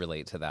 I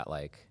relate to that,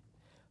 like,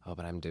 oh,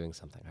 but I'm doing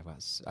something.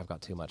 I've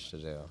got too much to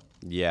do.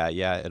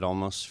 Yeah, it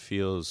almost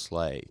feels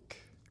like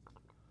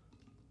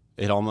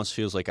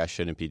I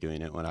shouldn't be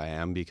doing it when I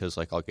am, because,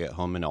 like, I'll get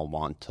home and I'll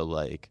want to,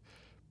 like,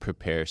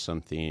 prepare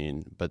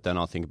something, but then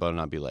I'll think about it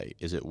and I'll be like,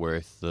 is it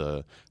worth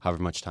the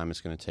however much time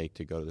it's going to take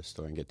to go to the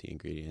store and get the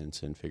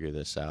ingredients and figure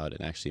this out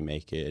and actually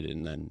make it?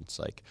 And then it's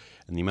like,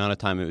 and the amount of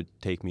time it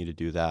would take me to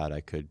do that, I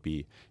could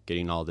be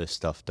getting all this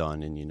stuff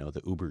done. And, you know,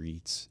 the Uber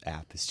Eats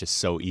app is just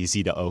so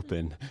easy to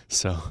open.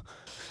 So,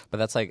 but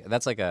that's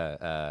like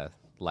a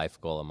life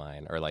goal of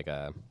mine, or like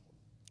a,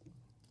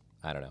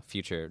 I don't know,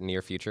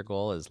 near future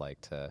goal is,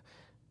 like, to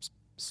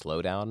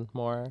slow down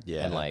more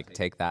and, like,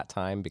 take that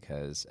time,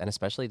 because, and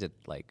especially to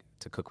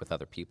cook with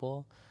other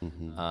people.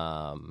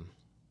 Mm-hmm.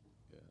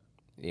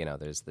 You know,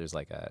 there's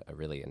like a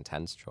really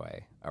intense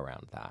joy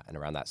around that, and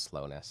around that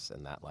slowness,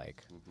 and that,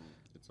 like,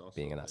 it's also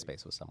being in that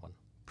space with someone.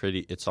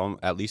 It's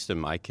at least in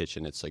my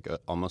kitchen, it's like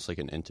almost like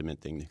an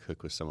intimate thing to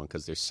cook with someone,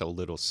 because there's so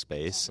little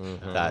space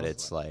that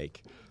it's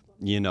like,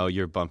 you know,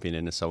 you're bumping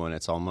into someone.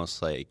 It's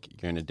almost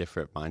like you're in a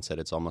different mindset.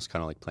 It's almost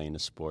kind of like playing a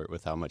sport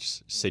with how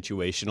much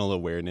situational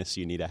awareness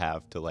you need to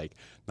have to, like,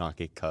 not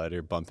get cut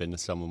or bump into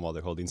someone while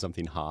they're holding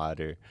something hot.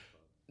 Or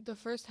the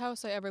first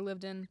house I ever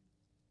lived in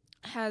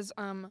has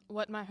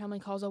what my family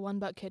calls a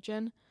one-butt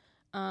kitchen,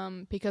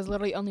 because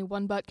literally only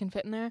one butt can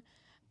fit in there.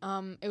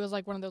 It was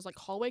like one of those, like,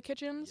 hallway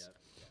kitchens.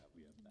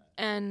 We have that.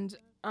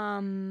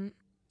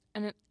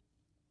 And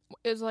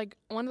it was like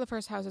one of the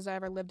first houses I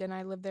ever lived in.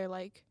 I lived there,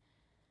 like,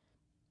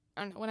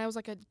 when I was,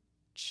 like, a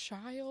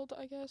child,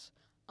 I guess.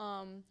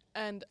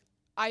 And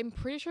I'm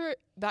pretty sure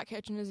that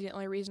kitchen is the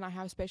only reason I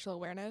have spatial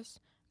awareness.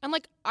 And,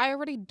 like, I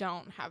already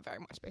don't have very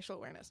much spatial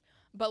awareness.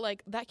 But,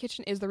 like, that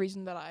kitchen is the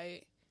reason that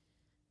I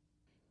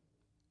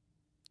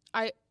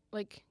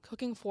like,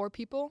 cooking for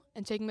people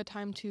and taking the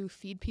time to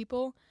feed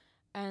people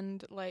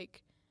and,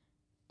 like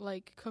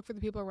cook for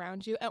the people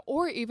around you,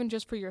 or even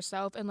just for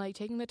yourself, and, like,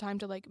 taking the time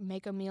to, like,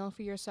 make a meal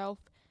for yourself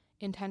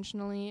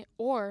intentionally,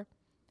 or,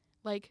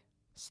 like,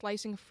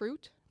 slicing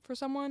fruit for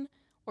someone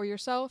or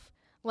yourself,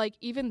 like,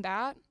 even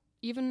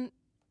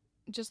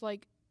just,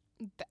 like,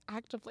 the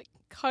act of, like,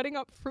 cutting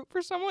up fruit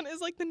for someone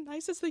is, like, the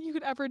nicest thing you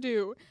could ever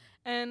do.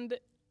 And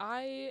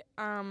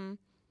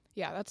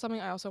that's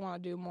something I also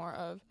want to do more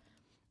of.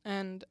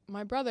 And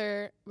my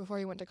brother, before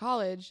he went to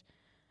college,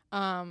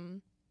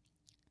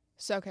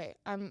 so, okay,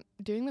 I'm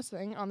doing this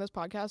thing on this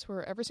podcast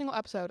where every single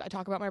episode I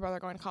talk about my brother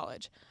going to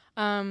college.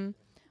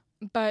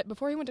 But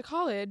before he went to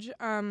college,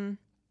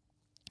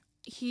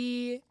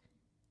 he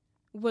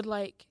would,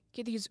 like,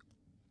 get these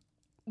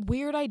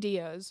weird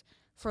ideas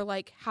for,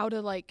 like, how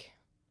to, like,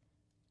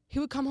 he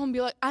would come home and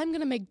be like, I'm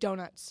going to make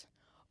donuts.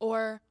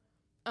 Or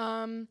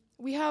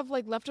we have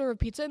like leftover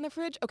pizza in the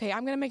fridge. Okay,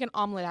 I'm gonna make an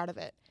omelet out of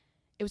it.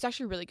 It was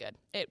actually really good.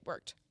 It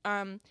worked.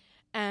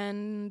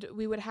 And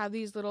we would have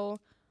these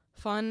little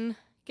fun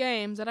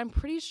games that I'm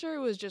pretty sure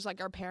was just like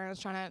our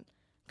parents trying to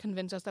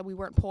convince us that we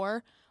weren't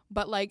poor.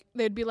 But like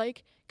they'd be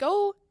like,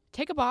 go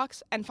take a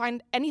box and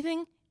find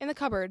anything in the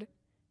cupboard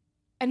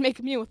and make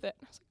a meal with it.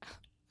 I was like,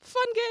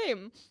 fun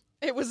game.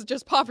 It was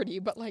just poverty,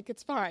 but like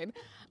it's fine.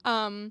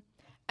 And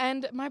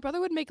my brother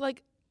would make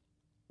like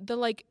the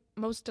like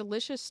most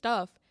delicious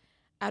stuff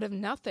out of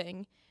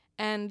nothing,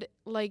 and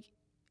like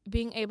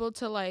being able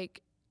to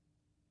like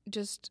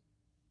just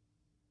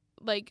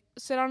like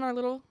sit on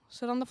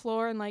the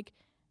floor and like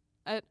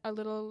at a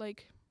little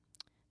like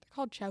they're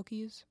called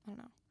chowkies. I don't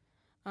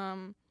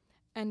know.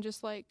 And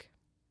just like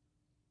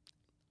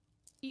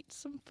eat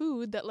some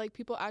food that like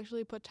people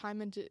actually put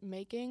time into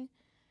making.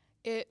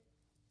 It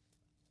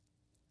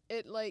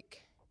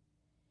like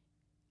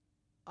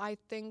I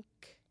think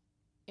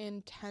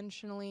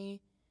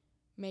intentionally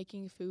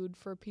making food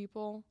for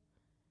people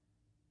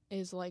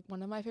is like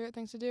one of my favorite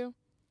things to do,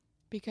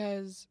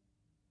 because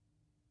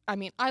I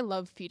mean, I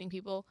love feeding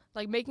people.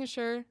 Like making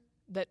sure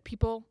that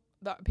people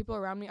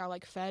around me are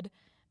like fed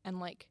and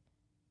like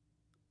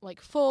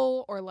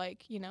full, or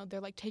like, you know,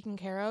 they're like taken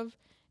care of,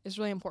 is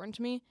really important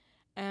to me.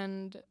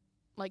 And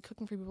like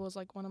cooking for people is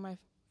like one of my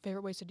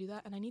favorite ways to do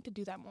that, and I need to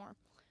do that more.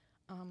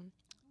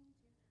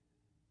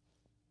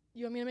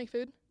 You want me to make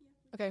food? Yeah.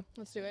 Okay,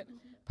 let's do it.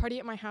 Party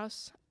at my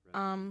house.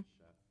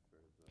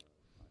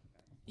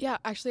 Yeah,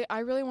 actually, I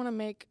really want to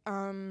make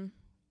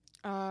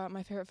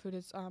my favorite food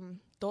is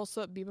dulce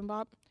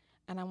bibimbap,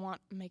 and I want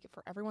to make it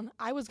for everyone.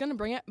 I was gonna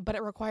bring it, but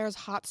it requires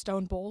hot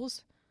stone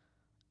bowls,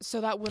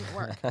 so that wouldn't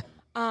work.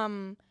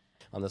 On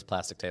this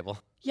plastic table.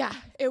 Yeah,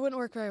 it wouldn't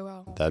work very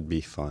well. That'd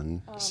be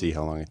fun. See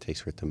how long it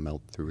takes for it to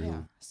melt through.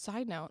 Yeah.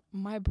 Side note,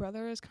 my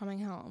brother is coming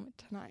home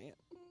tonight.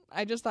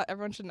 I just thought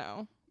everyone should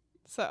know.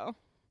 So,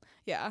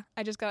 yeah,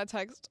 I just got a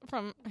text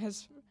from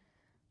his...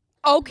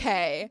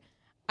 Okay.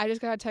 I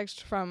just got a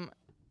text from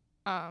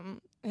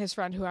his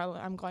friend who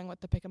I'm going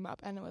with to pick him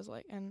up, and it was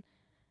like, and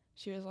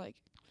she was like,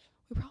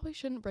 we probably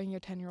shouldn't bring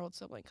your 10-year-old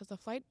sibling because the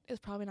flight is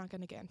probably not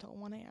going to get until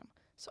 1 a.m.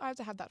 So I have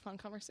to have that fun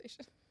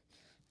conversation.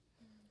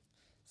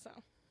 So,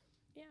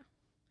 yeah.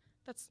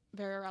 That's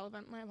very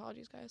irrelevant. My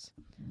apologies, guys.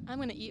 I'm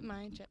going to eat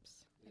my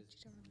chips.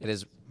 It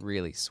is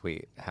really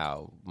sweet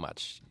how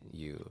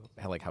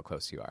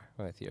close you are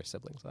with your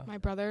siblings, though. My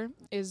brother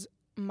is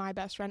my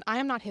best friend. I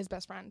am not his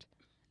best friend,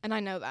 and I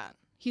know that.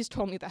 He's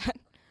told me that.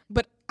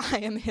 But I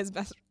am his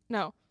best...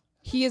 No.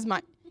 He is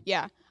my...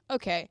 Yeah.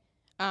 Okay.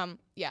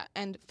 Yeah.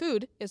 And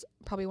food is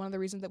probably one of the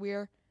reasons that we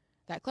are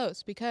that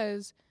close,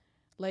 because,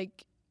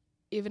 like,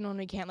 even when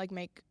we can't, like,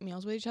 make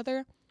meals with each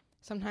other...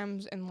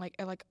 Sometimes at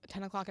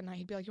 10 o'clock at night,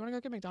 he'd be like, you want to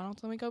go get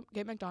McDonald's? Let me go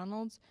get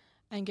McDonald's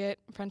and get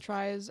french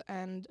fries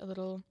and a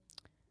little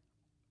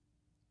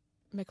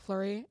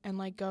McFlurry and,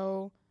 like,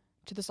 go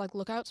to this, like,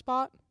 lookout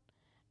spot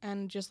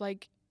and just,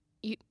 like,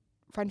 eat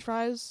french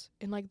fries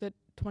in, like, the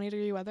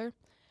 20-degree weather.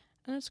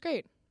 And it's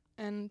great.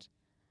 And,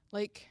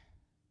 like,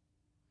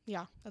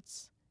 yeah,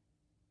 that's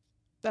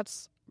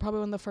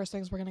probably one of the first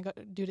things we're going to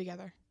do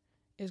together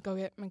is go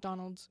get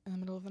McDonald's in the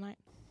middle of the night.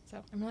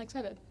 So I'm really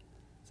excited.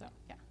 So,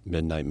 yeah.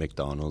 Midnight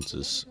McDonald's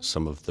is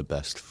some of the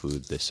best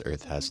food this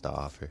earth has to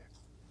offer.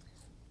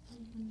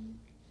 Mm-hmm.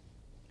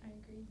 I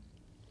agree.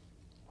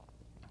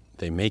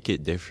 They make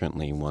it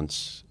differently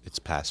once it's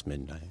past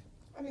midnight.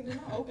 I mean, they're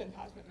not open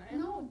past midnight.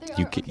 No, they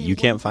You are. you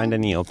can't find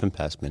any open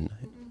past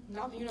midnight.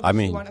 Not the university I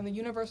mean- one, and the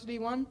university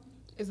one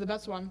is the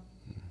best one.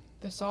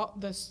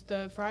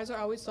 The fries are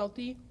always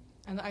salty,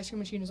 and the ice cream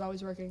machine is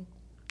always working.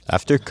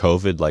 After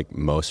COVID, like,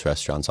 most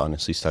restaurants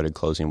honestly started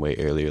closing way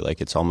earlier. Like,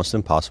 it's almost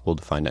impossible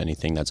to find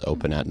anything that's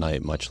open at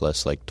night, much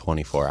less, like,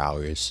 24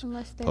 hours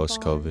Unless they're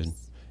post-COVID.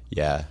 bars.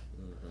 Yeah.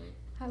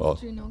 How Well-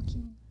 would you know,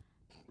 Keen?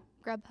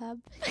 Grubhub.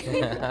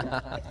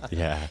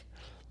 Yeah.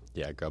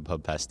 Yeah,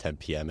 Grubhub past 10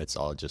 p.m., it's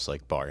all just,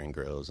 like, bar and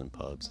grills and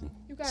pubs and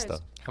You guys, stuff.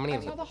 How many I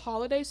of saw you? the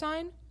holiday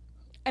sign,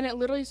 and it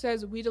literally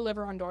says, we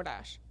deliver on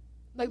DoorDash.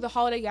 Like the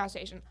holiday gas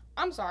station.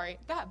 I'm sorry,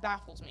 that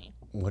baffles me.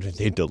 What are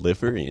they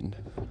delivering?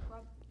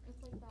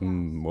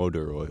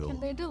 Motor oil. Can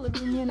they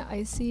deliver me an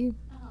icy?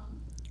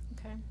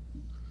 Okay.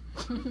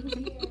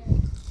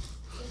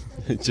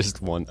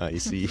 Just one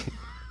icy.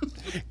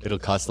 It'll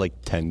cost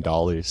like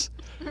 $10.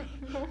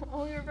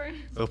 Oh, you're right.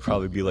 It'll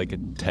probably be like a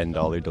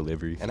 $10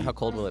 delivery fee. And how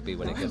cold will it be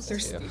when it gets to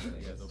you?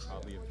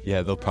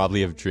 Yeah, they'll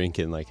probably have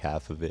drinking like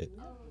half of it.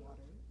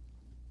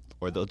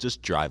 Or they'll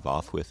just drive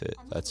off with it.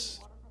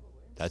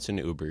 That's an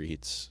Uber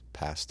Eats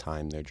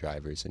pastime their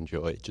drivers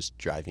enjoy, just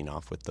driving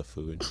off with the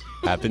food.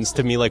 Happens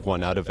to me like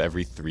 1 out of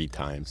every 3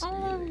 times.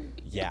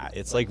 Yeah,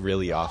 it's like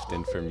really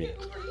often for me.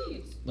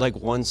 Like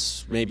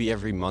once, maybe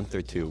every month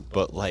or two.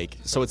 But like,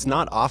 so it's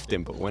not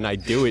often, but when I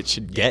do, it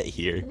should get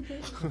here.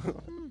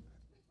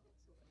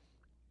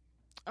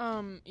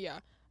 Yeah.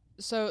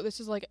 So this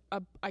is like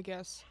I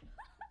guess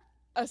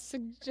a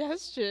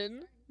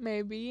suggestion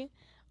maybe.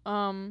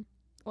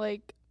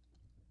 Like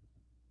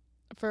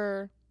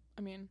for,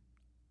 I mean,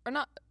 or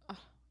not,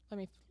 let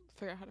me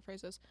figure out how to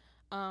phrase this.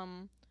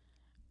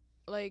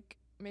 Like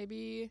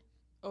maybe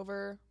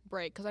over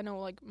break, because I know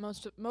like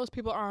most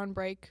people are on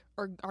break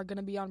or are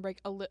gonna be on break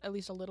at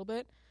least a little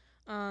bit.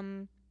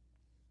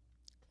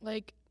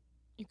 Like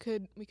we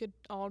could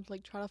all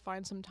like try to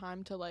find some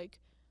time to like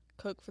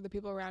cook for the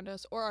people around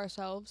us or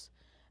ourselves,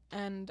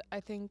 and I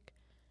think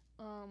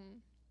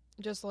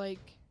just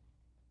like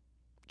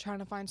trying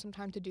to find some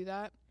time to do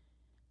that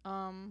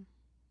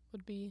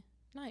would be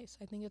nice.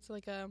 I think it's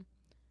like I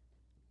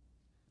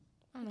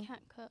don't know. I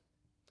can't cook.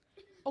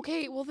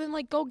 Okay, well then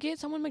like go get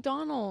someone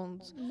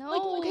McDonald's. No.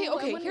 Like,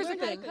 okay. Here's the learn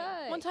how to thing.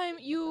 cook.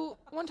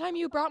 One time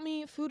you brought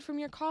me food from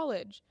your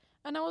college,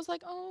 and I was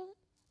like, oh,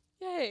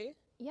 yay.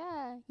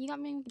 Yeah, you got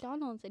me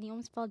McDonald's and you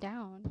almost fell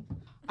down.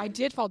 I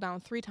did fall down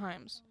 3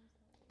 times,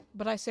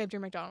 but I saved your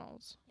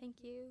McDonald's. Thank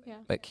you. Yeah.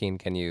 But Keen,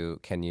 can you,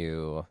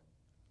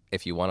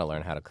 if you want to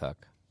learn how to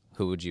cook,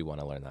 who would you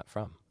want to learn that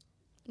from?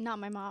 Not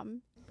my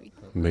mom.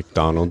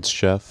 McDonald's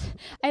chef.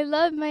 I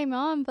love my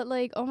mom, but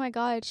like, oh my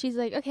God, she's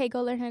like, okay,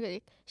 go learn how to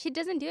cook. She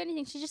doesn't do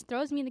anything. She just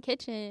throws me in the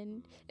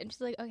kitchen, and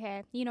she's like,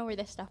 okay, you know where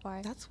this stuff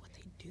are, That's what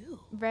they do.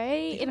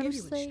 right? They And I'm give you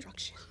just like,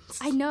 instructions.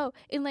 I know.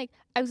 And like,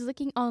 I was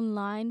looking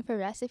online for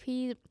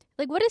recipes.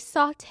 Like, what is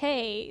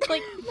saute?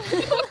 Like,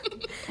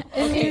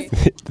 Okay.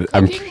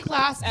 I'm Cooking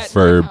class at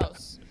verb. my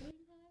house.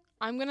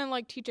 I'm gonna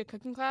like teach a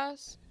cooking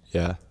class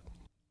yeah.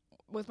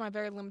 with my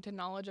very limited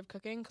knowledge of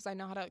cooking, because I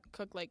know how to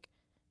cook like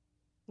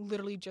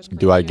literally just.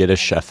 Do I Korean get a and-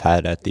 chef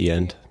hat at the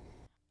end?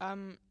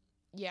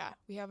 Yeah,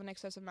 we have an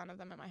excessive amount of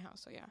them at my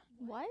house, so yeah.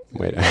 what?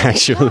 Wait,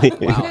 actually.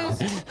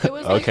 Because it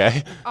was like,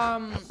 Okay.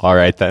 All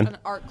right then. an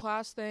art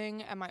class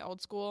thing at my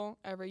old school.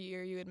 Every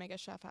year you would make a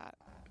chef hat.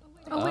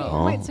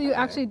 Oh, wait, so you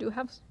actually do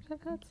have chef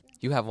hats?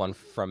 You have one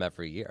from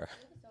every year.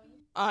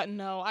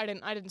 No, I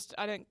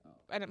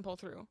didn't pull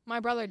through. My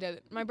brother did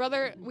it. My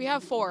brother, we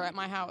have 4 at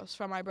my house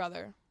from my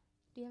brother.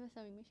 Do you have a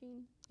sewing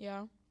machine?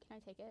 Yeah, Can I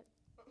take it?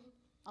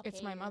 I'll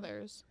it's pay my you.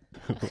 mother's.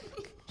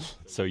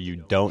 So you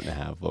don't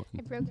have one.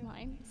 I broke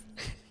mine.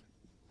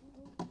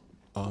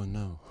 Oh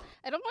no.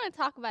 I don't want to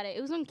talk about it.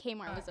 It was when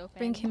Kmart was open.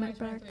 Bring Kmart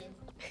back.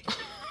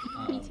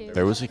 Me too.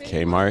 There was a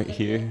Kmart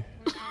here.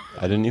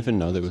 I didn't even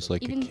know there was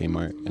like a Even-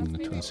 Kmart in the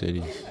Twin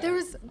Cities. There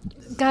was,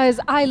 guys.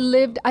 I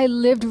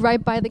lived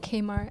right by the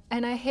Kmart,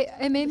 and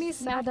it made me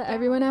sad that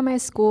everyone at my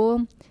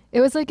school. It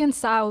was like in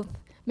South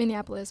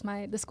Minneapolis,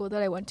 the school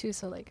that I went to.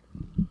 So like,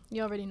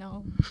 you already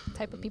know the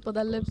type of people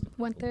that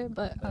went there.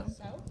 But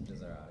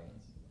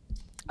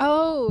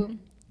oh,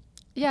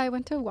 yeah, I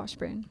went to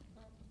Washburn.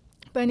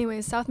 But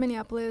anyways, South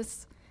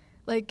Minneapolis,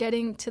 like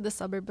getting to the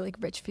suburb like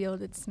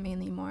Richfield, it's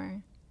mainly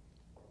more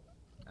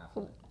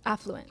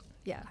affluent.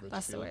 Yeah,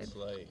 that's the word.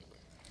 Like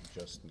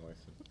just north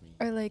of me.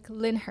 Or like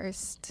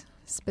Lyndhurst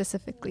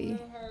specifically.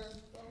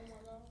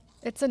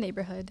 It's a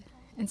neighborhood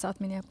in South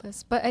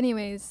Minneapolis. But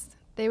anyways,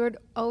 they would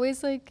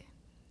always like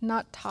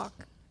not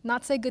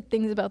say good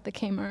things about the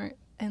Kmart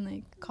and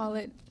like call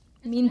it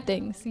mean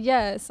things.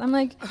 Yes, I'm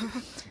like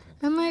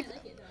I'm like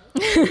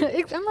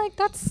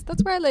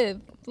that's where I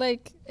live.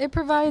 Like it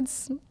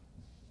provides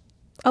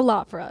a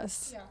lot for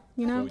us. Yeah.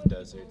 You know? Food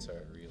deserts are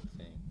a real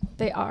thing.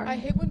 They are. I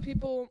hate when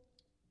people,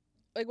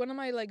 like one of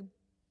my like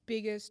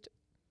biggest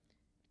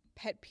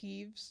pet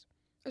peeves,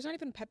 it's not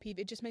even a pet peeve,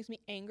 it just makes me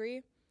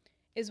angry,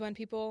 is when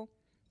people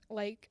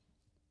like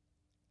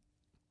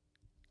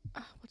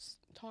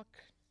talk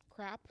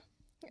crap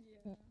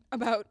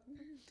about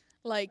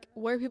like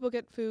where people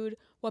get food,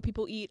 what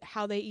people eat,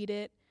 how they eat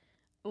it.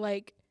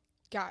 Like,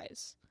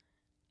 guys,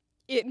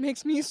 it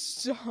makes me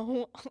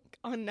so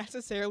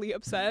unnecessarily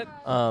upset.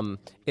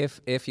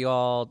 If you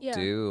all Yeah.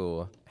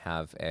 do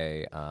have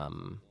a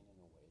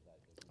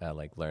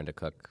like learn to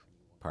cook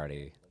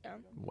party, Yeah.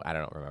 I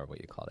don't remember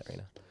what you called it,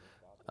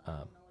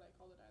 Rena.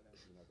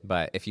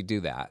 But if you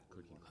do that,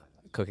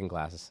 cooking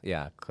class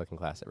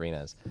at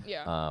Rena's.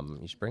 Yeah.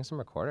 You should bring some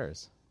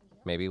recorders.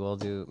 Maybe it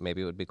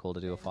would be cool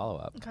to do a follow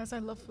up. Guys, I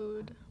love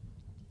food.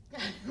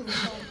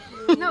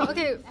 No,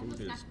 okay.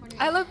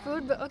 I love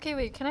food, but okay,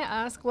 wait. Can I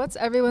ask what's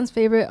everyone's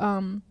favorite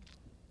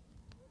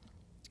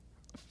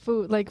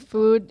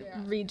food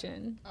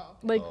region?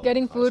 Like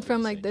getting food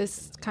from like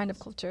this kind of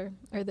culture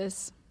or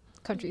this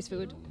country's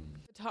food.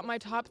 My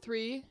top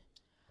 3,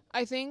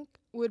 I think,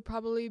 would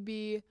probably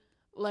be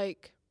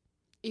like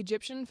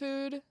Egyptian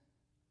food.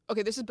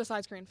 Okay, this is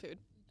besides Korean food.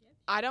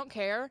 I don't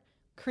care.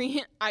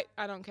 Korean, I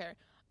don't care.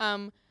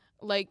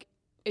 Like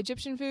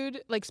Egyptian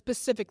food, like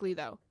specifically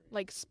though,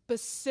 like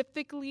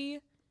specifically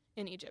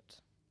in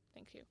Egypt.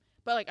 Thank you.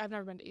 But like I've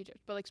never been to Egypt,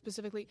 but like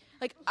specifically,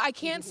 like I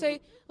can't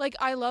say like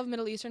I love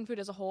Middle Eastern food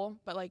as a whole,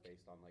 but like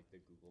Based on like the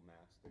Google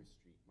Maps, their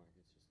street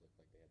markets just look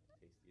like they have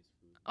the tastiest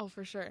food. oh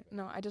for sure.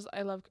 No,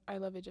 I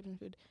love Egyptian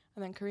food.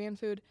 And then Korean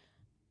food.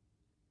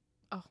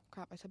 Oh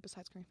crap, I said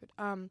besides Korean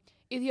food.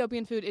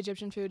 Ethiopian food,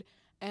 Egyptian food,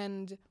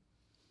 and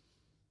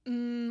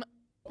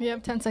We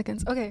have 10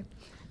 seconds. Okay.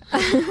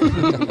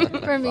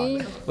 For me,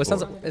 Well,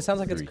 it sounds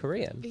like it's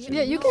Korean.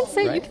 yeah, you can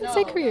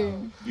say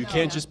Korean. You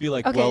can't just be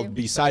like, Okay. well,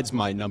 besides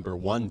my number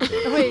 1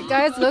 thing. Wait,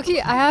 guys,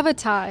 Loki, I have a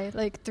tie,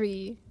 like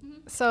 3.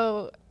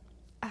 So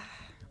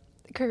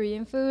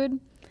Korean food,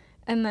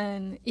 and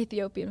then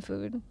Ethiopian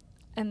food,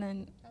 and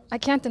then I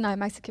can't deny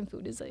Mexican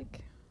food is like,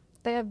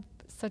 they have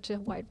such a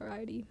wide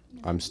variety.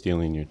 I'm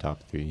stealing your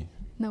top 3.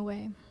 No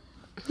way.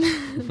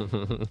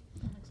 I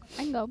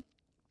can go.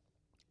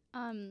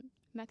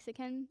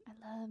 Mexican. I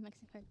love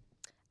Mexican food.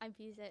 I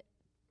abuse it.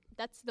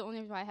 That's the only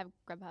reason why I have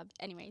Grubhub.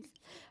 Anyways,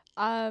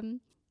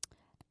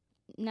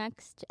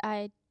 next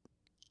I'm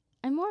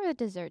more of a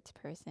desserts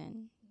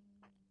person.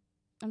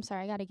 I'm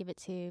sorry, I gotta give it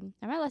to.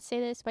 Am I allowed to say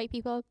this, white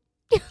people?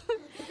 Because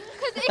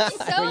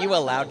it's so. Were you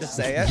allowed to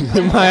say it?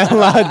 Am I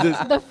allowed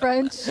to? The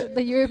French,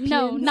 the Europeans.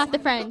 No, not the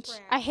French.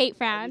 I hate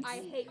France.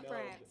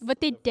 But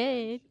they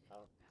did.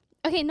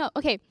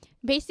 Okay.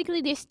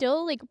 Basically, they're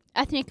still like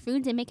ethnic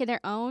foods. They make it their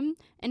own,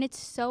 and it's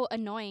so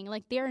annoying.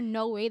 Like, they are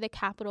no way the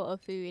capital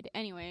of food.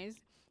 Anyways,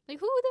 like,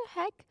 who the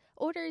heck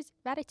orders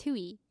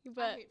ratatouille?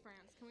 But I hate France.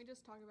 Can we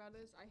just talk about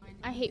this?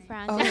 I hate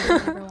France. Oh.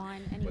 That's number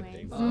one.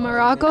 Anyways.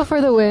 Morocco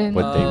for the win.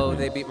 What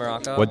they beat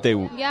Morocco? What they?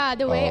 Yeah,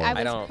 the way Oh. I I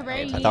was don't-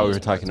 crazy. I thought we were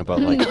talking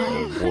about like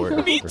a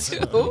war. Me or too.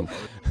 something.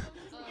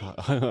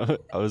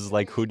 I was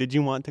like, who did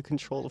you want to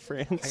control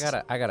France?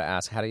 I gotta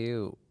ask, how do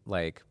you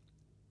like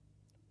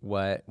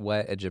what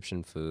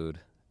Egyptian food,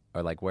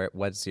 or like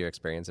what's your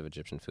experience of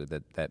Egyptian food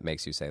that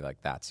makes you say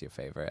like that's your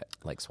favorite,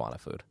 like Swana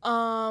food?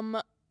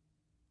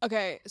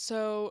 Okay,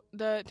 so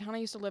the town I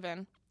used to live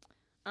in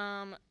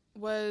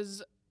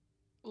was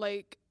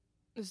like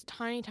this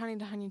tiny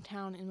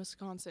town in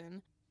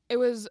Wisconsin. It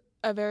was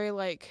a very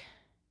like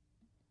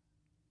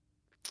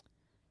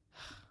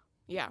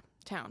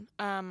town.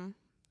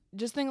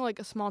 Just think like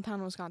a small town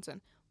in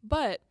Wisconsin.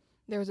 But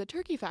there was a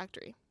turkey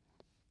factory.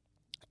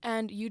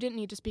 And you didn't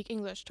need to speak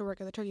English to work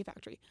at the turkey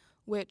factory,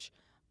 which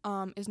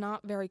is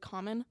not very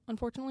common,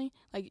 unfortunately.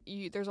 Like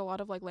there's a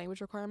lot of like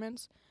language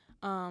requirements.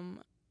 So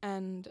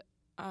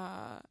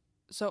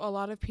a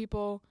lot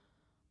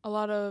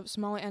of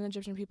Somali and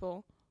Egyptian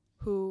people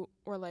who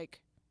were like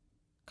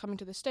coming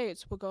to the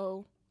States would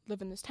go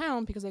live in this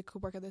town because they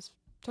could work at this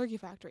turkey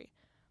factory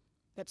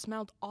that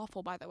smelled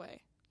awful, by the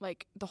way.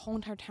 Like the whole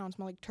entire town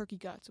smelled like turkey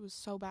guts. It was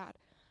so bad.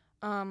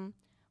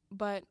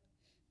 But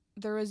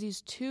there was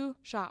these 2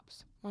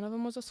 shops. One of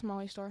them was a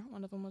Somali store.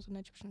 One of them was an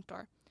Egyptian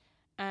store.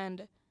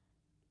 And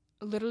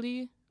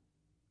literally,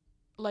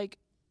 like,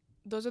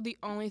 those are the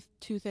only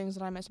 2 things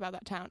that I miss about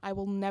that town. I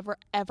will never,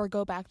 ever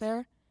go back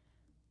there.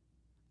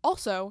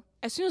 Also,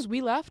 as soon as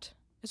we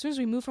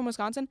moved from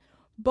Wisconsin,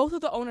 both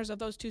of the owners of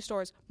those 2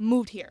 stores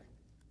moved here.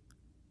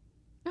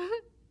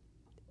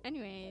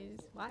 Anyways,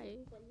 why?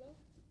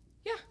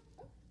 Yeah.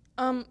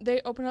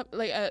 They opened up,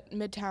 like, at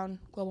Midtown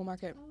Global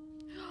Market.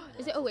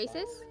 Is it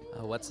Oasis?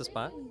 What's the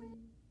spot?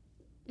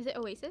 Is it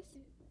Oasis?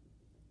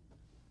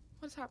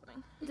 What's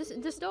happening?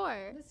 The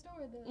store.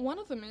 One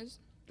of them is.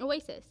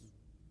 Oasis.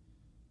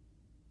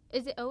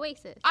 Is it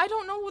Oasis? I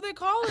don't know what they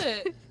call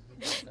it.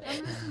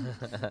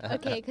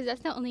 Okay, because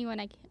that's the only one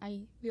I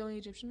The only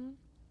Egyptian one?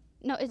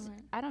 no, it's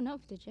Alright. I don't know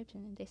if it's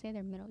Egyptian. They say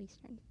they're Middle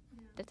Eastern.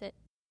 That's it.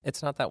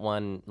 It's not that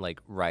one like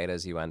right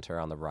as you enter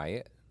on the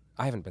right.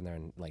 I haven't been there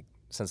in like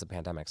since the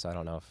pandemic, so I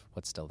don't know if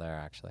what's still there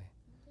actually.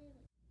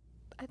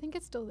 I think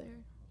it's still there.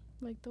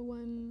 Like the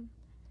one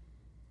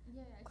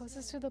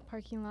closest to the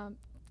parking lot.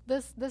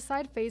 The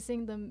side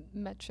facing the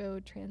Metro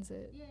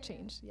Transit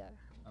changed. Yeah.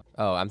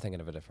 Oh, I'm thinking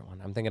of a different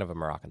one. I'm thinking of a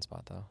Moroccan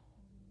spot though.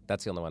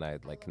 That's the only one I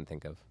like can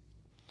think of.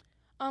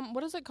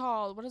 What is it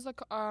called?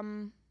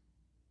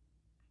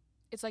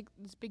 It's like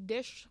this big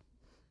dish.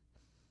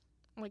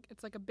 Like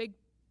it's like a big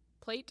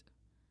plate.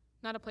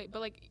 Not a plate, but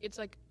like it's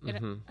like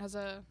it has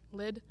a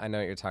lid. I know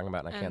what you're talking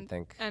about, and I can't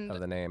think of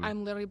the name.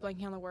 I'm literally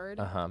blanking on the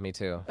word. Me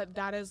too. But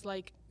that is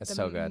like It's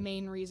so good.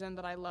 main reason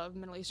that I love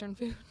Middle Eastern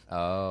food.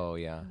 Oh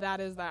yeah.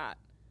 That is that.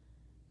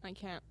 I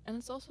can't. And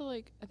it's also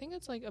like I think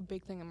it's like a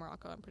big thing in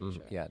Morocco. I'm pretty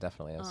sure. Yeah, it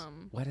definitely is.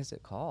 What is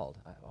it called?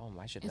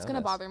 I should know. It's gonna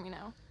this. bother me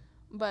now,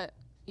 but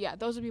yeah,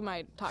 those would be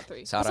my top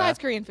 3. Sarah? Besides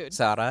Korean food.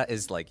 Sarah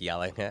is like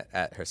yelling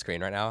at her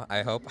screen right now.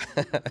 I hope.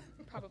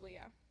 Probably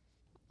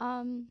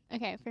yeah.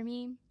 Okay, for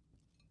me,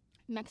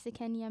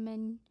 Mexican,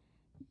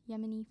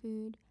 Yemeni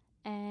food,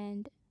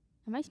 and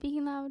am I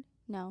speaking loud?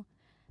 No.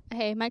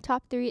 Okay, my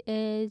top 3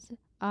 is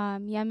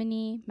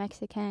Yemeni,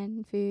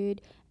 Mexican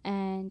food,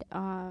 and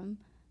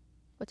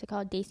what's it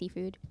called? Desi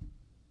food.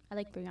 I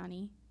like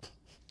biryani.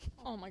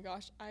 Oh my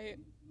gosh,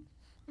 I'm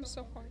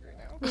so hungry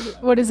now.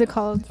 What is it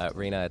called?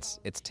 Rena, it's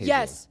tagine.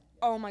 Yes.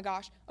 Oh my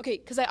gosh. Okay,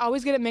 because I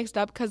always get it mixed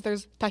up because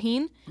there's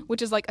tahine,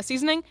 which is like a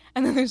seasoning,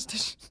 and then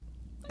there's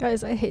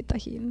Guys, I hate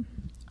tahine.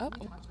 oh.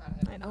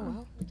 I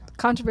know.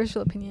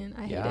 Controversial opinion.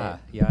 I hate it.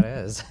 Yeah, it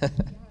is.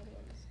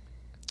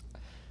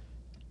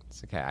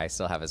 It's okay. I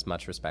still have as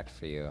much respect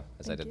for you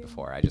as I did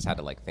before. I just had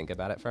to like think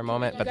about it for a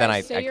moment, but then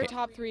I say your can't-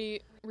 top 3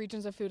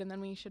 regions of food, and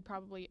then we should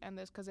probably end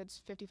this because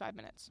it's 55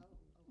 minutes.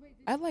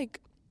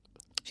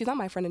 She's not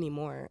my friend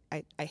anymore.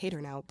 I hate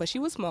her now, but she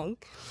was Hmong,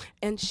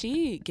 and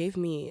she gave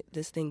me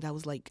this thing that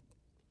was like,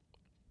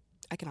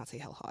 I cannot say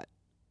hell hot.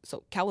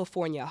 So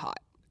California hot.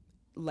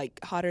 like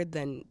hotter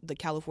than the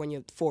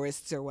California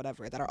forests or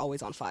whatever that are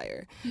always on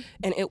fire.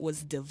 And it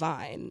was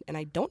divine. And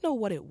I don't know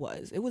what it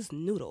was. It was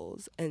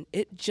noodles. And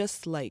it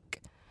just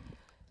like,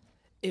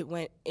 it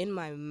went in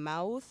my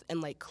mouth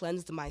and like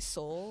cleansed my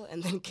soul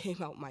and then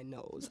came out my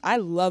nose. I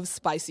love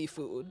spicy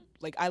food.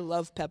 Like I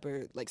love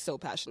pepper like so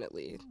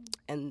passionately.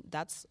 And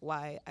that's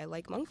why I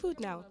like Hmong food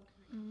now.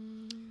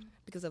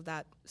 Because of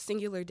that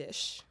singular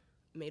dish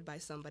made by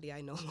somebody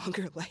I no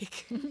longer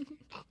like.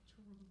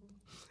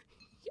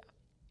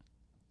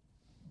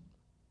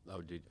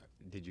 Oh,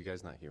 did you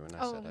guys not hear when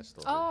I said I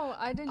stole? Oh,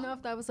 I didn't know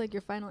if that was like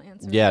your final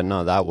answer. Yeah,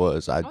 no, that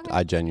was. Okay.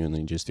 I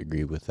genuinely just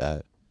agree with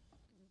that.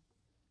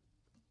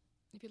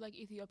 If you like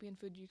Ethiopian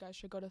food, you guys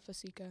should go to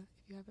Fasika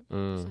if you haven't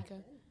been to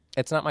Fasika.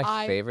 It's not my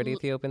I favorite l-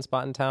 Ethiopian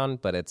spot in town,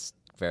 but it's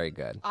very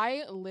good.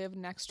 I live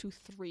next to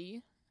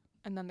 3,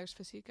 and then there's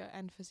Fasika,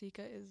 and Fasika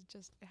is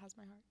just, it has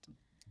my heart.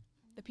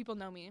 The people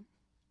know me.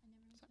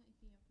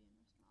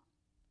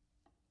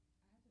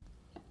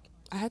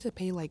 I had to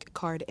pay like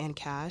card and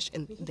cash,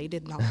 and they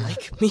did not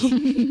like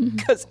me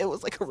because it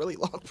was like a really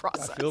long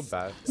process. I feel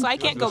bad. So I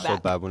can't go feel so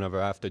back. bad whenever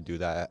I have to do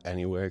that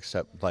anywhere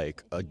except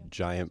like a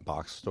giant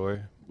box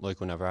store. Like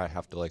whenever I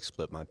have to like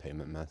split my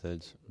payment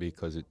methods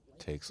because it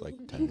takes like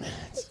 10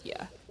 minutes.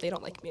 Yeah, they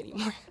don't like me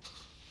anymore.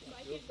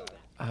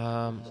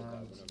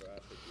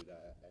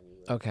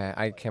 Okay,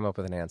 I came up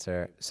with an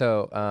answer.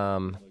 So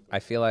I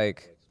feel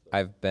like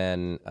I've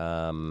been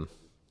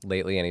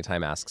lately.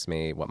 Anytime asks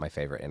me what my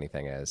favorite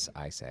anything is,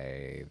 I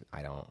say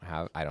I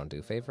don't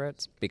do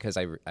favorites because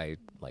I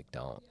like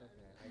don't.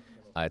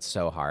 It's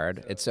so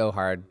hard. It's so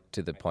hard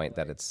to the point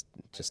that it's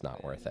just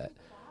not worth it.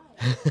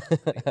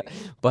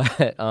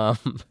 But I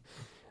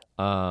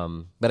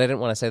didn't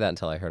want to say that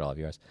until I heard all of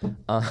yours.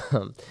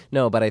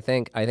 No, but I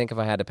think if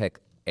I had to pick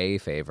a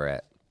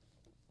favorite,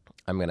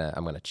 I'm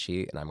gonna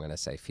cheat and I'm gonna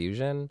say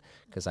fusion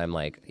because I'm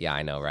like, yeah,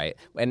 I know, right?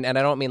 And I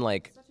don't mean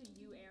like,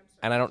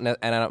 and I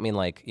don't mean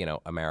like, you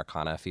know,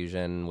 Americana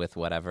fusion with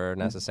whatever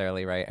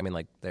necessarily, right? I mean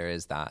like there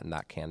is that and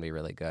that can be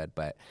really good,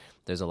 but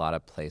there's a lot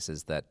of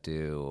places that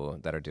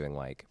are doing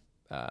like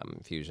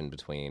fusion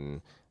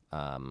between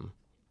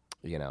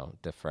you know,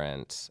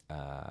 different.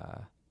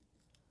 I'm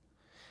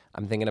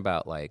thinking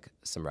about like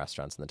some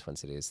restaurants in the Twin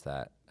Cities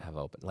that have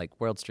opened. Like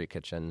World Street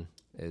Kitchen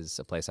is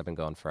a place I've been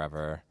going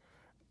forever,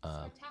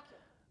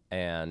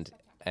 and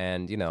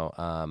you know,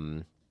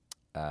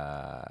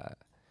 the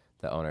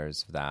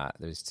owners of that.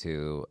 There's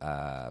 2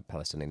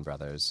 Palestinian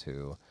brothers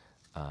who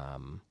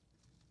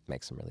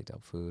make some really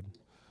dope food.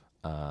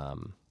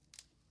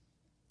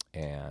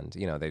 And,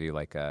 you know, they do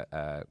like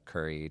a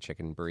curry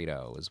chicken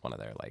burrito is one of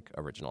their like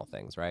original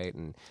things, right?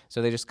 And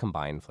so they just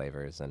combine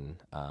flavors and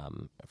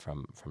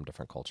from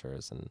different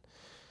cultures and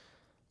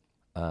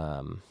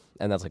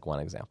that's like one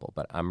example.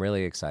 But I'm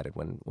really excited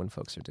when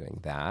folks are doing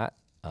that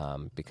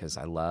because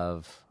I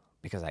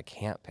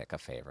can't pick a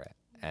favorite.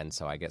 And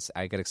so I get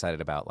excited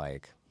about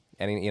like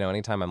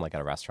anytime I'm like at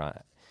a restaurant,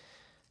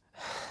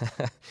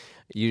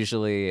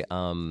 usually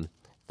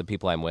the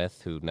people I'm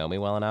with who know me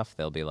well enough,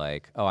 they'll be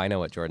like, "Oh, I know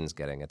what Jordan's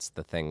getting. It's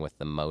the thing with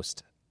the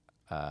most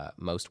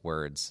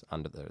words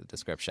under the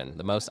description,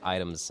 the most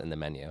items in the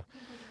menu."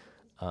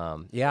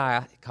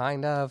 Yeah,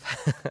 kind of.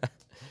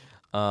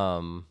 I have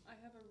a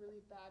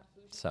really bad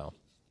fusion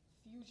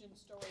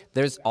story.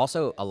 There's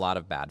also a lot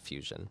of bad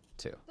fusion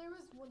too.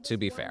 To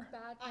be fair.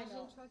 I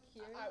know.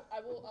 I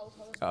will tell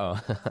this. Oh.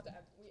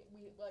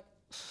 we like.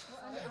 It's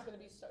gonna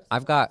be so.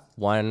 I've got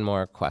one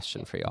more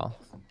question for y'all.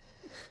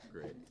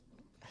 Great.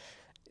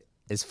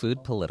 Is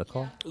food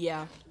political?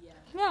 Yeah.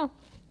 Yeah.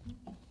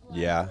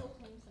 Yeah.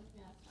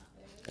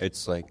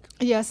 It's like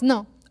Yes.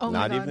 No. Oh my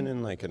not God. even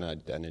in like an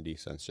identity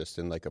sense, just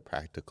in like a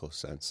practical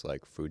sense,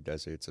 like food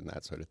deserts and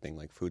that sort of thing.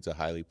 Like food's a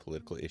highly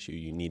political issue.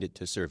 You need it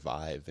to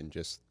survive, and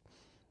just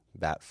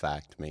that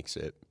fact makes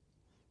it,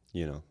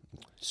 you know,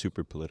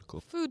 super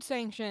political. Food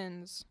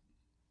sanctions.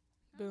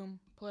 Boom.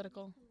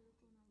 Political.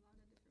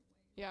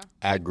 Yeah.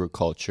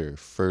 Agriculture,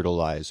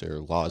 fertilizer,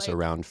 laws Like,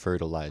 around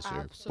fertilizer.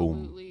 Boom.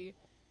 Absolutely.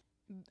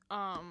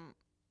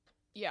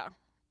 Yeah.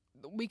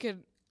 We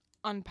could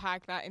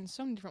unpack that in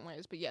so many different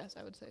ways, but yes,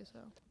 I would say so.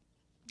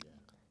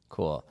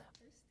 Cool.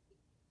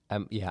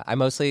 Yeah, I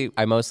mostly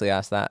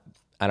ask that.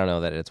 I don't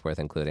know that it's worth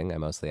including. I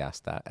mostly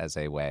ask that as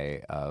a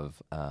way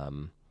of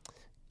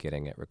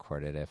getting it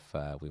recorded if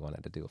we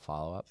wanted to do a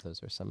follow-up.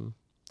 Those are some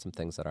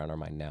things that are on our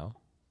mind now,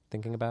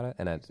 thinking about it,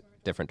 and a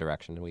different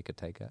direction we could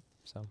take it.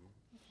 So,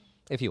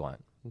 if you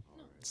want,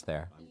 it's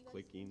there. I'm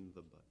clicking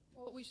the button.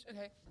 Well,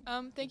 okay.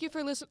 Thank you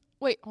for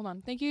Wait, hold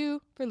on. Thank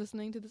you for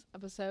listening to this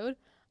episode.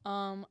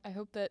 I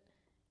hope that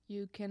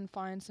you can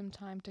find some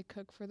time to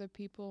cook for the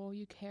people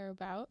you care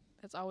about.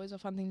 That's always a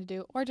fun thing to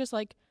do. Or just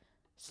like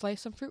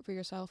slice some fruit for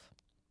yourself.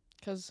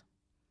 'Cause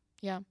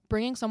yeah,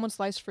 bringing someone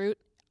sliced fruit,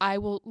 I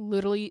will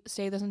literally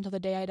say this until the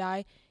day I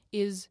die,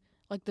 is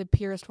like the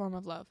purest form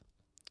of love.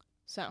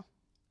 So,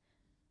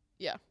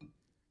 yeah.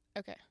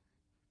 Okay.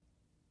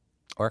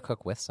 Or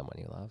cook with someone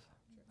you love.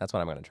 That's what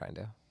I'm going to try and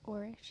do.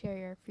 Or share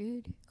your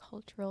food,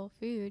 cultural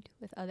food,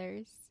 with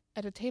others.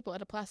 At a table,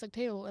 at a plastic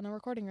table in a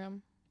recording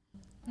room.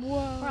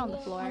 Whoa. We're on the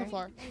floor. On the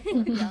floor.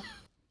 Yeah.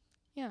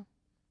 Yeah.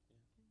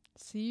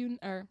 See you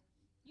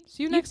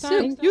next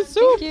time. Youth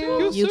Soup. Thank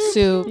you. You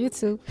too. You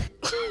too.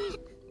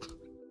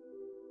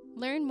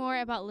 Learn more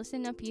about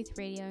Listen Up Youth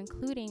Radio,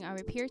 including our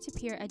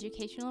peer-to-peer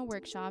educational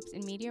workshops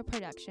in media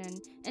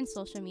production and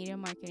social media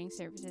marketing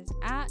services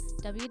at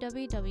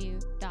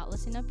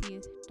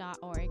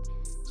www.listenupyouth.org.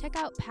 Check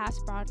out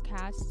past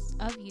broadcasts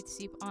of Youth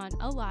Soup on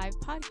a live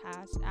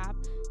podcast app,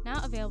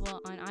 now available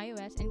on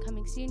iOS and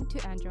coming soon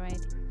to Android.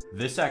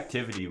 This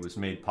activity was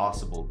made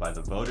possible by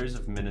the voters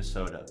of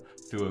Minnesota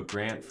through a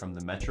grant from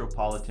the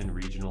Metropolitan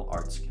Regional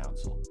Arts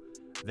Council,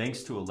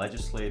 thanks to a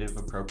legislative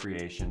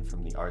appropriation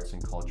from the Arts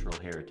and Cultural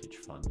Heritage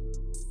Fund.